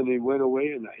smiled, and he went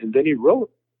away, and then he wrote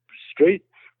straight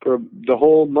for the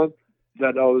whole month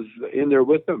that I was in there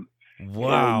with him.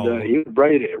 Wow. And he would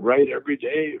write every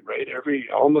day,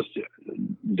 almost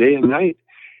day and night.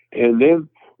 And then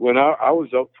when I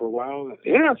was up for a while,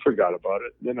 and I forgot about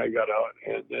it. Then I got out,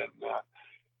 and then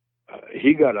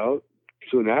he got out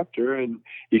soon after, and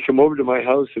he came over to my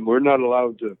house, and we're not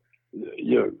allowed to,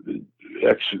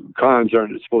 ex-cons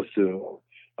aren't supposed to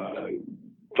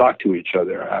talk to each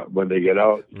other when they get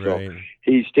out. Right. So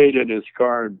he stayed in his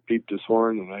car and peeped his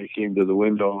horn, and I came to the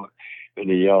window, and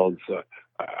he yelled,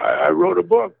 I wrote a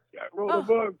book.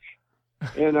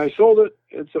 And I sold it.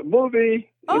 It's a movie.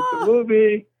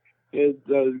 It's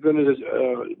going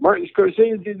to, Martin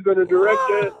Scorsese is going to direct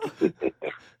it.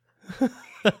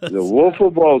 The Wolf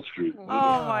of Wall Street. Oh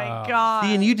my God!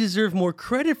 See, and you deserve more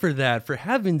credit for that, for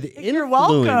having the You're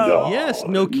influence. welcome. Yes,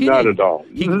 no kidding. Not at all.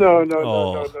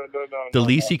 No. The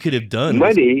least he could have done.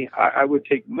 Money, I would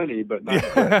take money, but not.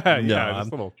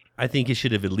 I think it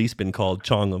should have at least been called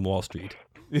Chong on Wall Street.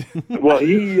 Well,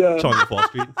 he Chong of Wall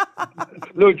Street.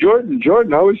 No,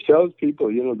 Jordan always tells people,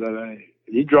 that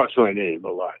he drops my name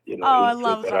a lot. Oh, I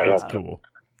love that. That's cool.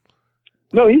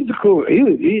 No, he's a cool.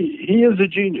 He is a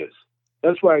genius.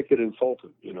 That's why I could insult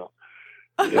him. Yeah.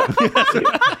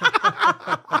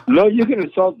 No, you can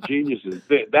insult geniuses.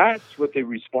 That's what they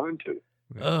respond to.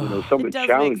 Someone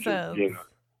challenges them.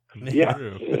 Yeah.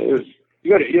 You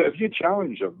got to. If you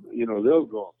challenge them, they'll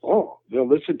go. Oh, they'll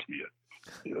listen to you.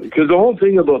 Because the whole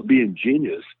thing about being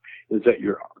genius is that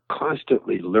you're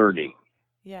constantly learning.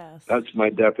 Yes. That's my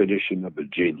definition of a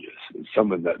genius. It's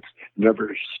someone that's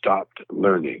never stopped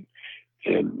learning.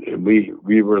 And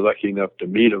we were lucky enough to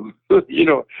meet them,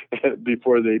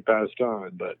 before they passed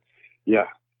on. But yeah,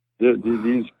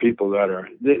 these people that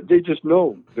they just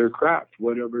know their craft,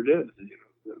 whatever it is.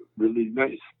 Really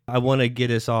nice. I want to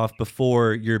get us off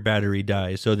before your battery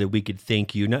dies so that we could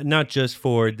thank you, not just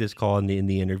for this call in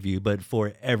the interview, but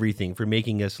for everything, for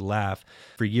making us laugh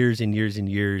for years and years and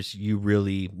years. You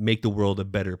really make the world a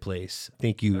better place.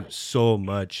 Thank you so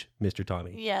much, Mr.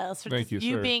 Tommy. Yes. Thank you,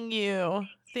 you sir. being you.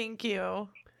 Thank you.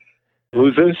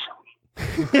 Who's this?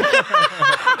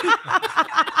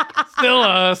 Still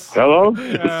us. Hello?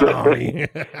 Sorry.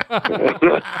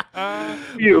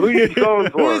 Who you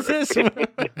calling for? Who is this?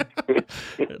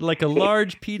 Like a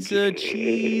large pizza,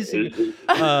 cheese.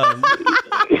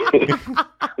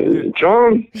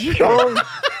 Chong?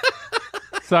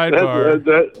 Sidebar.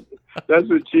 That's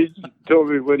what Cheech told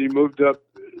me when he moved up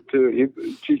to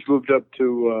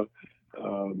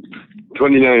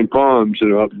 29 Palms,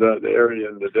 up that area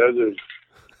in the desert.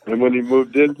 And when he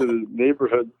moved into the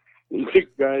neighborhood, the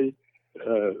guy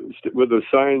with a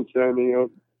sign standing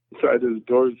outside his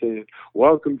door saying,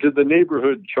 "Welcome to the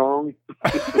neighborhood, Chong."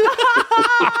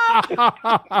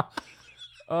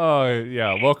 Oh,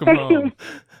 yeah. Welcome home.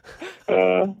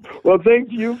 Well,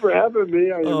 thank you for having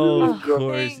me. I really enjoy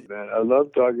course. it, man. I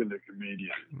love talking to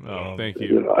comedians. Oh, thank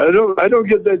you. I don't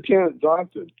get that chance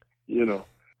often.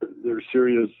 They're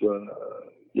serious,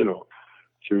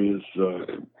 serious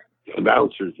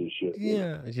announcers and shit.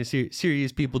 Yeah, just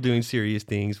serious people doing serious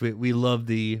things. We love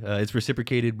it's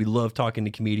reciprocated. We love talking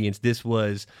to comedians. This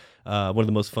was one of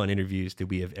the most fun interviews that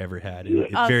we have ever had.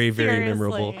 It's very, very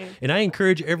memorable. And I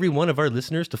encourage every one of our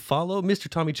listeners to follow Mr.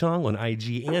 Tommy Chong on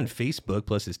IG and Facebook,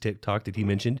 plus his TikTok that he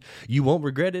mentioned. You won't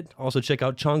regret it. Also check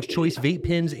out Chong's Choice vape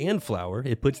pens and flour.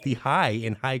 It puts the high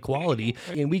in high quality,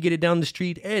 and we get it down the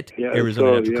street at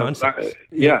Arizona Natural Concepts.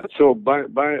 So buy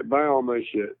all my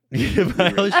shit.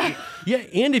 Yeah,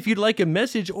 and if you'd like a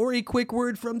message or a quick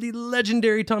word from the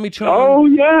legendary Tommy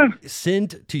Chong,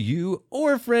 sent to you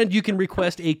or a friend, you can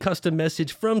request a custom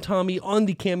message from Tommy on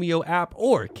the Cameo app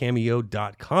or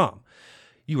cameo.com.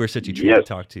 You are such a treat to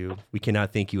talk to. We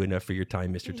cannot thank you enough for your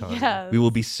time, Mr. Tommy. Yes. We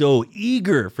will be so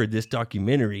eager for this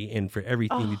documentary and for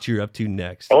everything that you're up to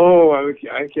next. Oh, I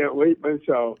can't wait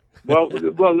myself. Well,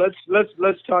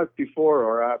 let's talk before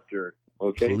or after.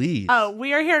 Okay. Please. Oh,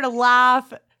 we are here to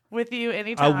laugh with you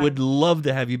anytime. I would love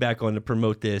to have you back on to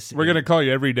promote this. We're going to call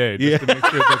you every day just to make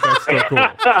sure that's still cool.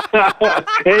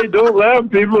 Hey, don't laugh.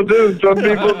 People do. Some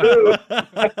people do.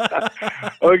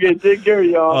 Okay, take care,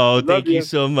 y'all. Oh, thank you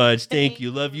so much. Thank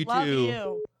you. Love you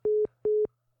too.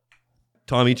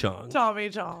 Tommy Chong.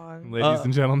 Ladies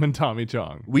and gentlemen, Tommy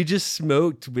Chong. We just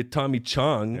smoked with Tommy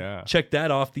Chong. Yeah. Check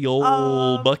that off the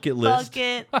old bucket list.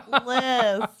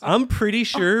 I'm pretty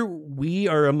sure we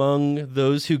are among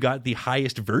those who got the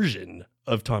highest version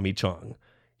of Tommy Chong.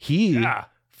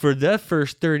 For the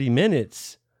first 30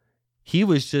 minutes, He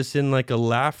was just in like a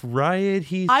laugh riot.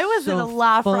 I was in a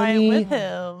laugh riot with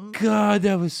him. God,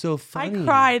 that was so funny. I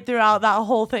cried throughout that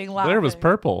whole thing laughing. Blair was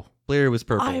purple.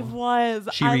 I was.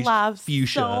 She I reached laughed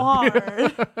fuchsia. so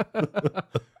hard.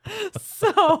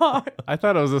 So hard. I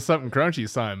thought it was a Something Crunchy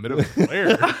sign, but it was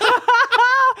Blair.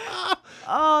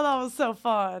 Oh, that was so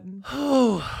fun.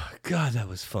 Oh, God, that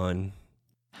was fun.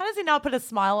 How does he not put a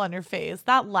smile on your face?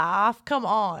 That laugh, come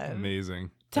on.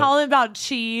 Amazing. Telling about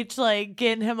Cheech, like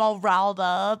getting him all riled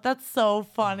up. That's so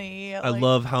funny. I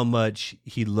love how much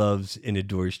he loves and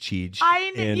adores Cheech.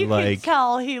 You can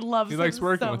tell he loves. He likes him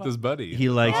working so with much. his buddy. He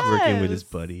likes working with his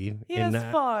buddy. He has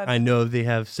fun. I know they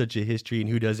have such a history, and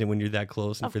who doesn't when you're that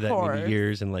close and Of for that course. many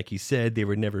years? And like he said, they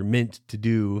were never meant to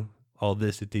do all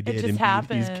this that they did just and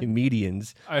be these happened.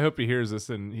 comedians. I hope he hears this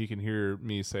and he can hear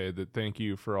me say that thank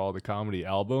you for all the comedy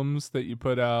albums that you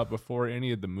put out before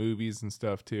any of the movies and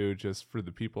stuff too, just for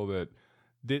the people that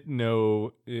didn't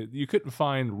know you couldn't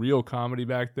find real comedy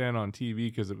back then on TV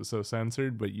because it was so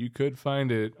censored, but you could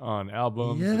find it on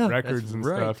albums and records that's and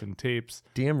right. stuff and tapes.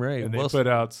 Damn right. And they put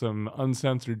out some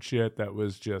uncensored shit that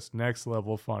was just next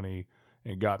level funny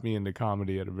and got me into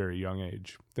comedy at a very young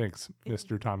age. Thanks,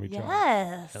 Mr. Tommy Chong.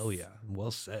 Yes. Hell yeah.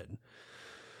 Well said.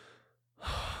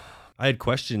 I had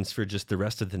questions for just the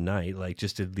rest of the night, like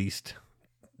just at least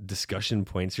discussion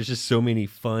points. There's just so many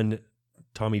fun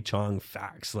Tommy Chong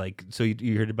facts. Like, so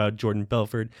you heard about Jordan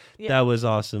Belfort. Yeah. That was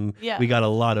awesome. Yeah. We got a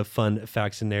lot of fun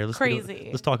facts in there. Crazy.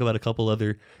 Let's talk about a couple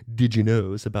other did you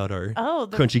knows about our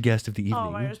crunchy guest of the evening.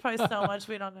 Oh my, there's probably so much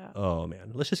we don't know. Oh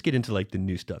man, let's just get into like the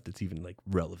new stuff that's even like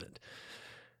relevant.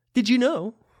 Did you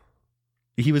know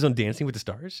he was on Dancing with the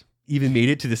Stars? Even made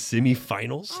it to the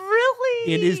semifinals?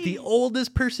 Really? And is the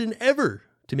oldest person ever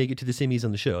to make it to the semis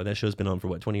on the show. That show's been on for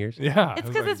what, 20 years? Yeah. It's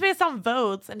because it's based on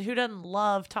votes, and who doesn't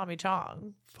love Tommy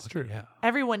Chong? It's true. Yeah.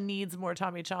 Everyone needs more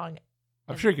Tommy Chong.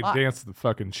 I'm sure he can dance the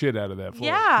fucking shit out of that floor.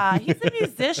 Yeah, he's a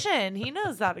musician. He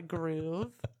knows how to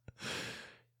groove.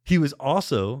 He was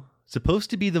also supposed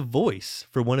to be the voice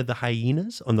for one of the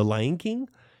hyenas on The Lion King.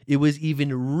 It was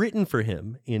even written for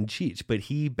him in Cheech, but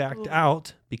he backed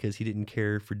out because he didn't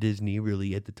care for Disney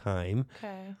really at the time.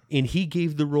 Okay. And he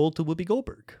gave the role to Whoopi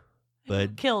Goldberg.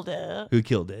 But killed it. Who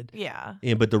killed it. Yeah.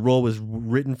 But the role was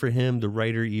written for him. The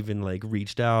writer even like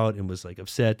reached out and was like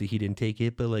upset that he didn't take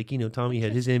it. But like, you know, Tommy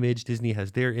had his image, Disney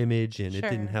has their image, and it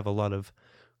didn't have a lot of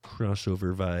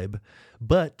crossover vibe.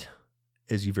 But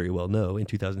as you very well know, in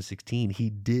 2016, he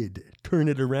did turn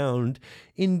it around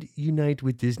and unite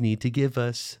with Disney to give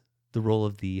us the role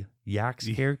of the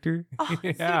Yax character Oh,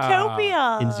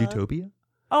 Zootopia. in Zootopia.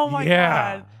 Oh my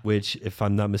God. Which, if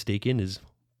I'm not mistaken, is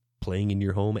playing in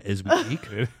your home as we speak.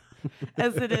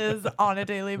 As it is on a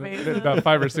daily basis. About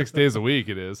 5 or 6 days a week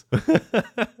it is. That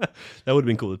would have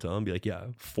been cool to tell him. Be like, yeah,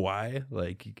 fly.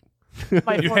 Like, you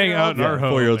hang out in our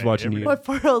home. 4-year-olds watching you. My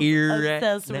 4-year-old's Here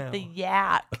obsessed now. with the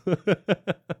yak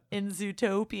in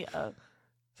Zootopia.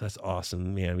 That's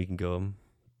awesome, man. We can go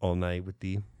all night with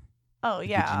the Oh,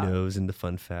 yeah. Did you knows and the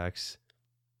fun facts.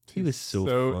 He was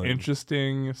so fun.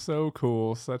 Interesting, so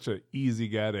cool, such an easy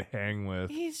guy to hang with.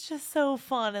 He's just so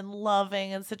fun and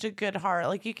loving and such a good heart.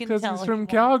 Like you can tell Because he's from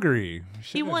Calgary.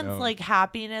 He wants like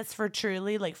happiness for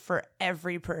truly, like for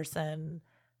every person,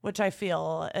 which I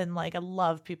feel and like I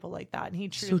love people like that. And he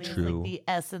truly is like the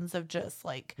essence of just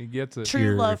like he gets it.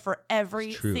 true love for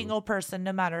every single person,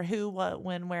 no matter who, what,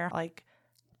 when, where. Like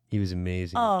he was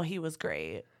amazing. Oh, he was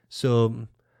great. So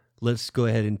let's go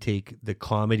ahead and take the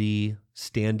comedy,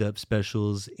 stand-up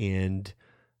specials, and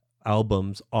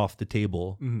albums off the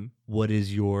table. Mm-hmm. What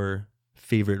is your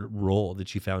favorite role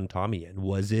that you found Tommy in?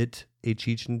 Was it a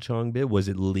Cheech and Chong bit? Was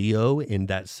it Leo in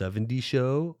That 70s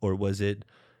Show? Or was it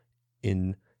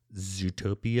in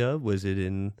Zootopia? Was it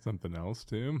in something else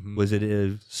too? Mm-hmm. Was it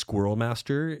a Squirrel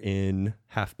Master in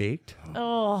Half Baked?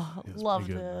 Oh, loved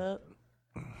it.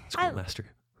 Squirrel Master.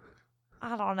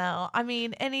 I don't know. I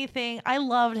mean, anything. I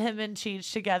loved him and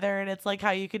Cheech together, and it's like how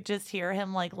you could just hear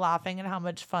him like laughing and how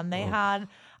much fun they had.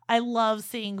 I love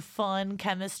seeing fun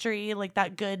chemistry, like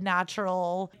that good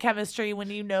natural chemistry when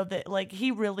you know that like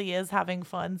he really is having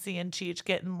fun, seeing Cheech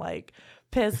getting like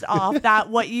pissed off.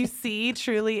 That what you see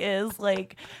truly is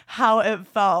like how it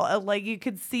felt. And, like you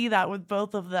could see that with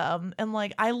both of them, and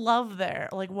like I love their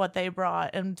like what they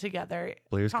brought them together.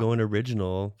 Blair's going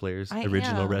original. Blair's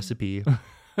original recipe.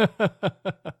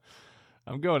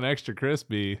 I'm going extra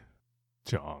crispy.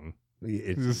 Chong.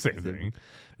 It's the same thing.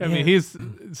 I mean, he's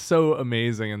so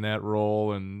amazing in that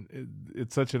role, and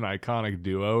it's such an iconic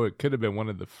duo. It could have been one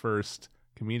of the first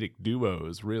comedic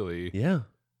duos, really. Yeah.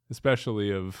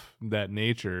 Especially of that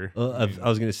nature. I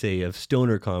was going to say of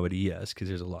stoner comedy, yes, because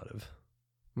there's a lot of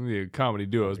the comedy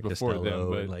duos Like before Costello, them,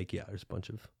 but like, yeah, there's a bunch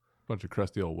of.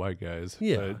 crusty old white guys.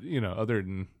 Yeah. But, you know, other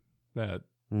than that,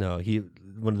 No, he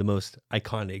one of the most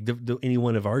iconic.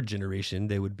 Anyone of our generation,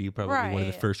 they would be probably one of the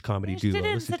Right. first comedy They just did it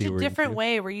in duos. if such they a were different into-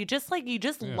 way where you just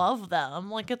Yeah. love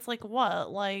them. Like it's like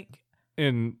what? Like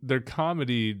and their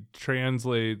comedy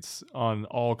translates on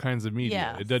all kinds of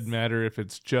media. Yes. It doesn't matter if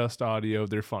it's just audio,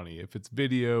 they're funny. If it's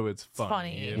video, it's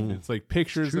funny. If funny. it's like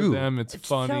pictures True. of them, it's It's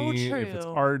so funny. If it's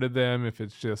true. art of them, if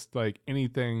it's just like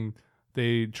anything,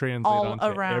 they translate All onto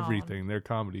around. everything. Their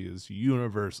comedy is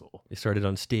universal. They started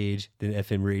on stage, then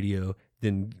FM radio,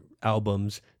 then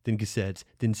albums, then cassettes,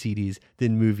 then CDs,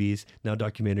 then movies, now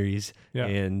documentaries, Yeah.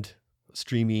 and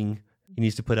streaming. He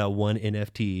needs to put out one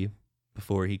NFT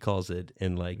before he calls it,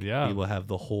 and like Yeah. he will have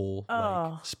the whole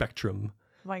Oh. like spectrum.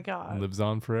 my God. Lives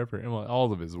on forever. And well,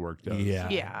 all of his work does. Yeah.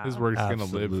 Yeah. His work's going to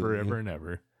live Absolutely. forever and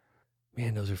ever.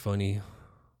 Man, those are funny.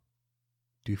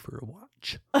 Due for a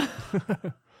watch. I'm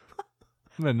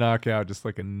going to knock out just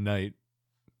like a night,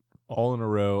 all in a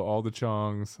row, all the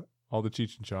Chongs, all the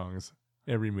Cheech and Chongs,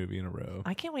 every movie in a row.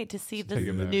 I can't wait to see Just this take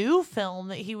it back. new film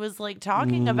that he was like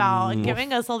talking about and Ooh.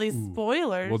 giving us all these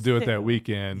spoilers. We'll do it too. that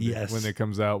weekend. Yes. When it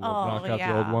comes out, we'll Oh, knock out the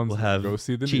yeah. old ones We'll and have go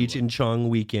see the Cheech new and Chong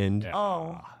weekend. Yeah.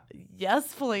 Oh,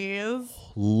 yes, please.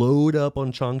 Load up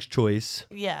on Chong's Choice.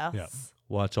 Yes. Yeah.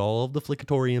 Watch all of the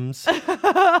flickatoriums.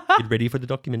 Get ready for the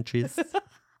documentaries.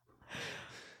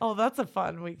 Oh, that's a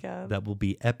fun weekend. That will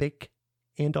be epic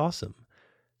and awesome.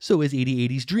 So is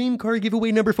 8080's Dream Car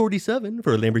giveaway number 47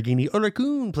 for a Lamborghini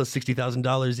Huracan plus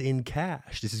 $60,000 in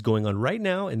cash. This is going on right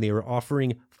now, and they are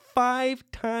offering 5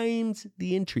 times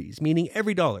the entries, meaning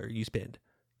every dollar you spend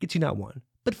gets you not 1,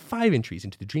 but 5 entries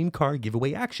into the Dream Car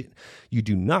giveaway action. You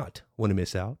do not want to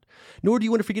miss out, nor do you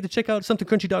want to forget to check out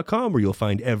somethingcrunchy.com, where you'll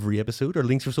find every episode, our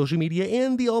links for social media,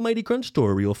 and the Almighty Crunch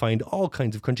Store, where you'll find all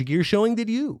kinds of crunchy gear showing that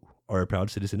you are a proud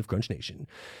citizen of Crunch Nation.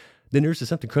 Then there's the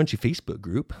Something Crunchy Facebook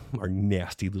group, our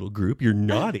nasty little group. You're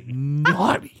naughty.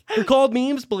 Naughty. They're called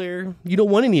memes, Blair. You don't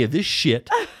want any of this shit.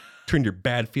 Turn your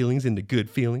bad feelings into good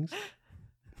feelings.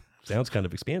 Sounds kind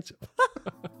of expansive.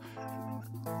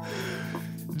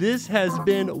 This has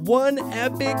been one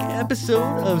epic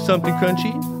episode of Something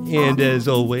Crunchy. And as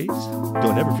always,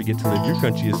 don't ever forget to live your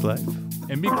crunchiest life.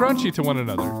 And be crunchy to one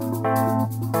another.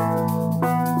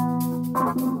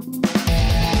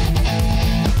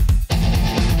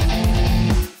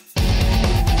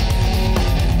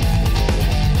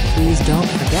 Please don't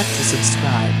forget to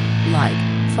subscribe, like,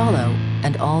 follow,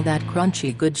 and all that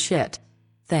crunchy good shit.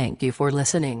 Thank you for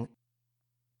listening.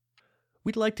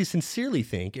 We'd like to sincerely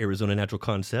thank Arizona Natural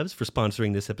Concepts for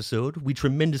sponsoring this episode. We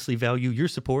tremendously value your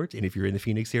support, and if you're in the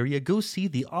Phoenix area, go see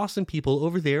the awesome people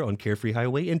over there on Carefree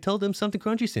Highway and tell them Something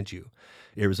Crunchy sent you.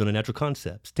 Arizona Natural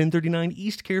Concepts, 1039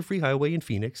 East Carefree Highway in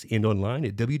Phoenix, and online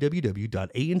at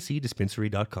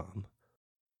www.ancdispensary.com.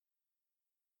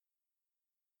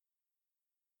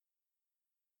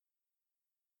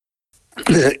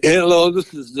 Hello,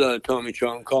 this is Tommy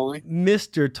Chong calling.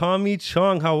 Mr. Tommy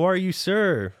Chong, how are you,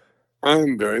 sir?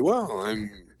 I'm very well.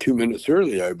 I'm 2 minutes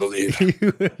early, I believe.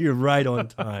 You're right on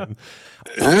time.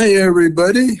 Hi,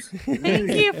 everybody.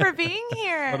 Thank you for being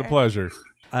here. What a pleasure.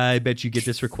 I bet you get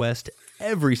this request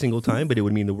every single time, but it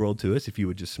would mean the world to us if you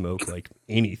would just smoke like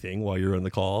anything while you're on the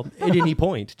call at any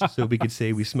point, just so we could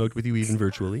say we smoked with you even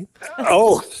virtually.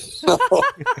 Oh,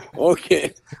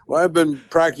 okay. Well, I've been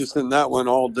practicing that one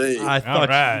all day. I All thought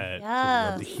right. you'd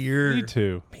love to Yes. hear Me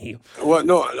too. me. Well,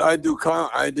 no, I do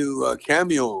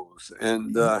cameos,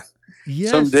 and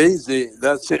Yes, some days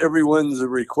that's everyone's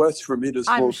request for me to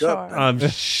I'm smoke up. sure. I'm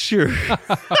sure.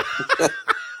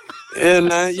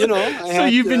 And you know, I So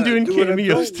had you've been to doing do what I'm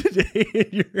cameos told. today.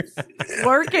 You're-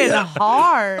 Working Yeah.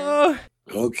 hard. Oh,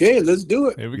 Okay, let's do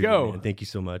it. Here we you're the go. man. Thank you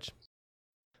so much.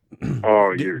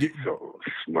 Oh, Do- you're do- so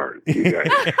smart, you guys.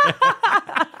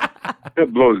 That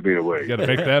blows me away. You got to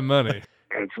make that money.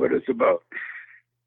 That's what it's about.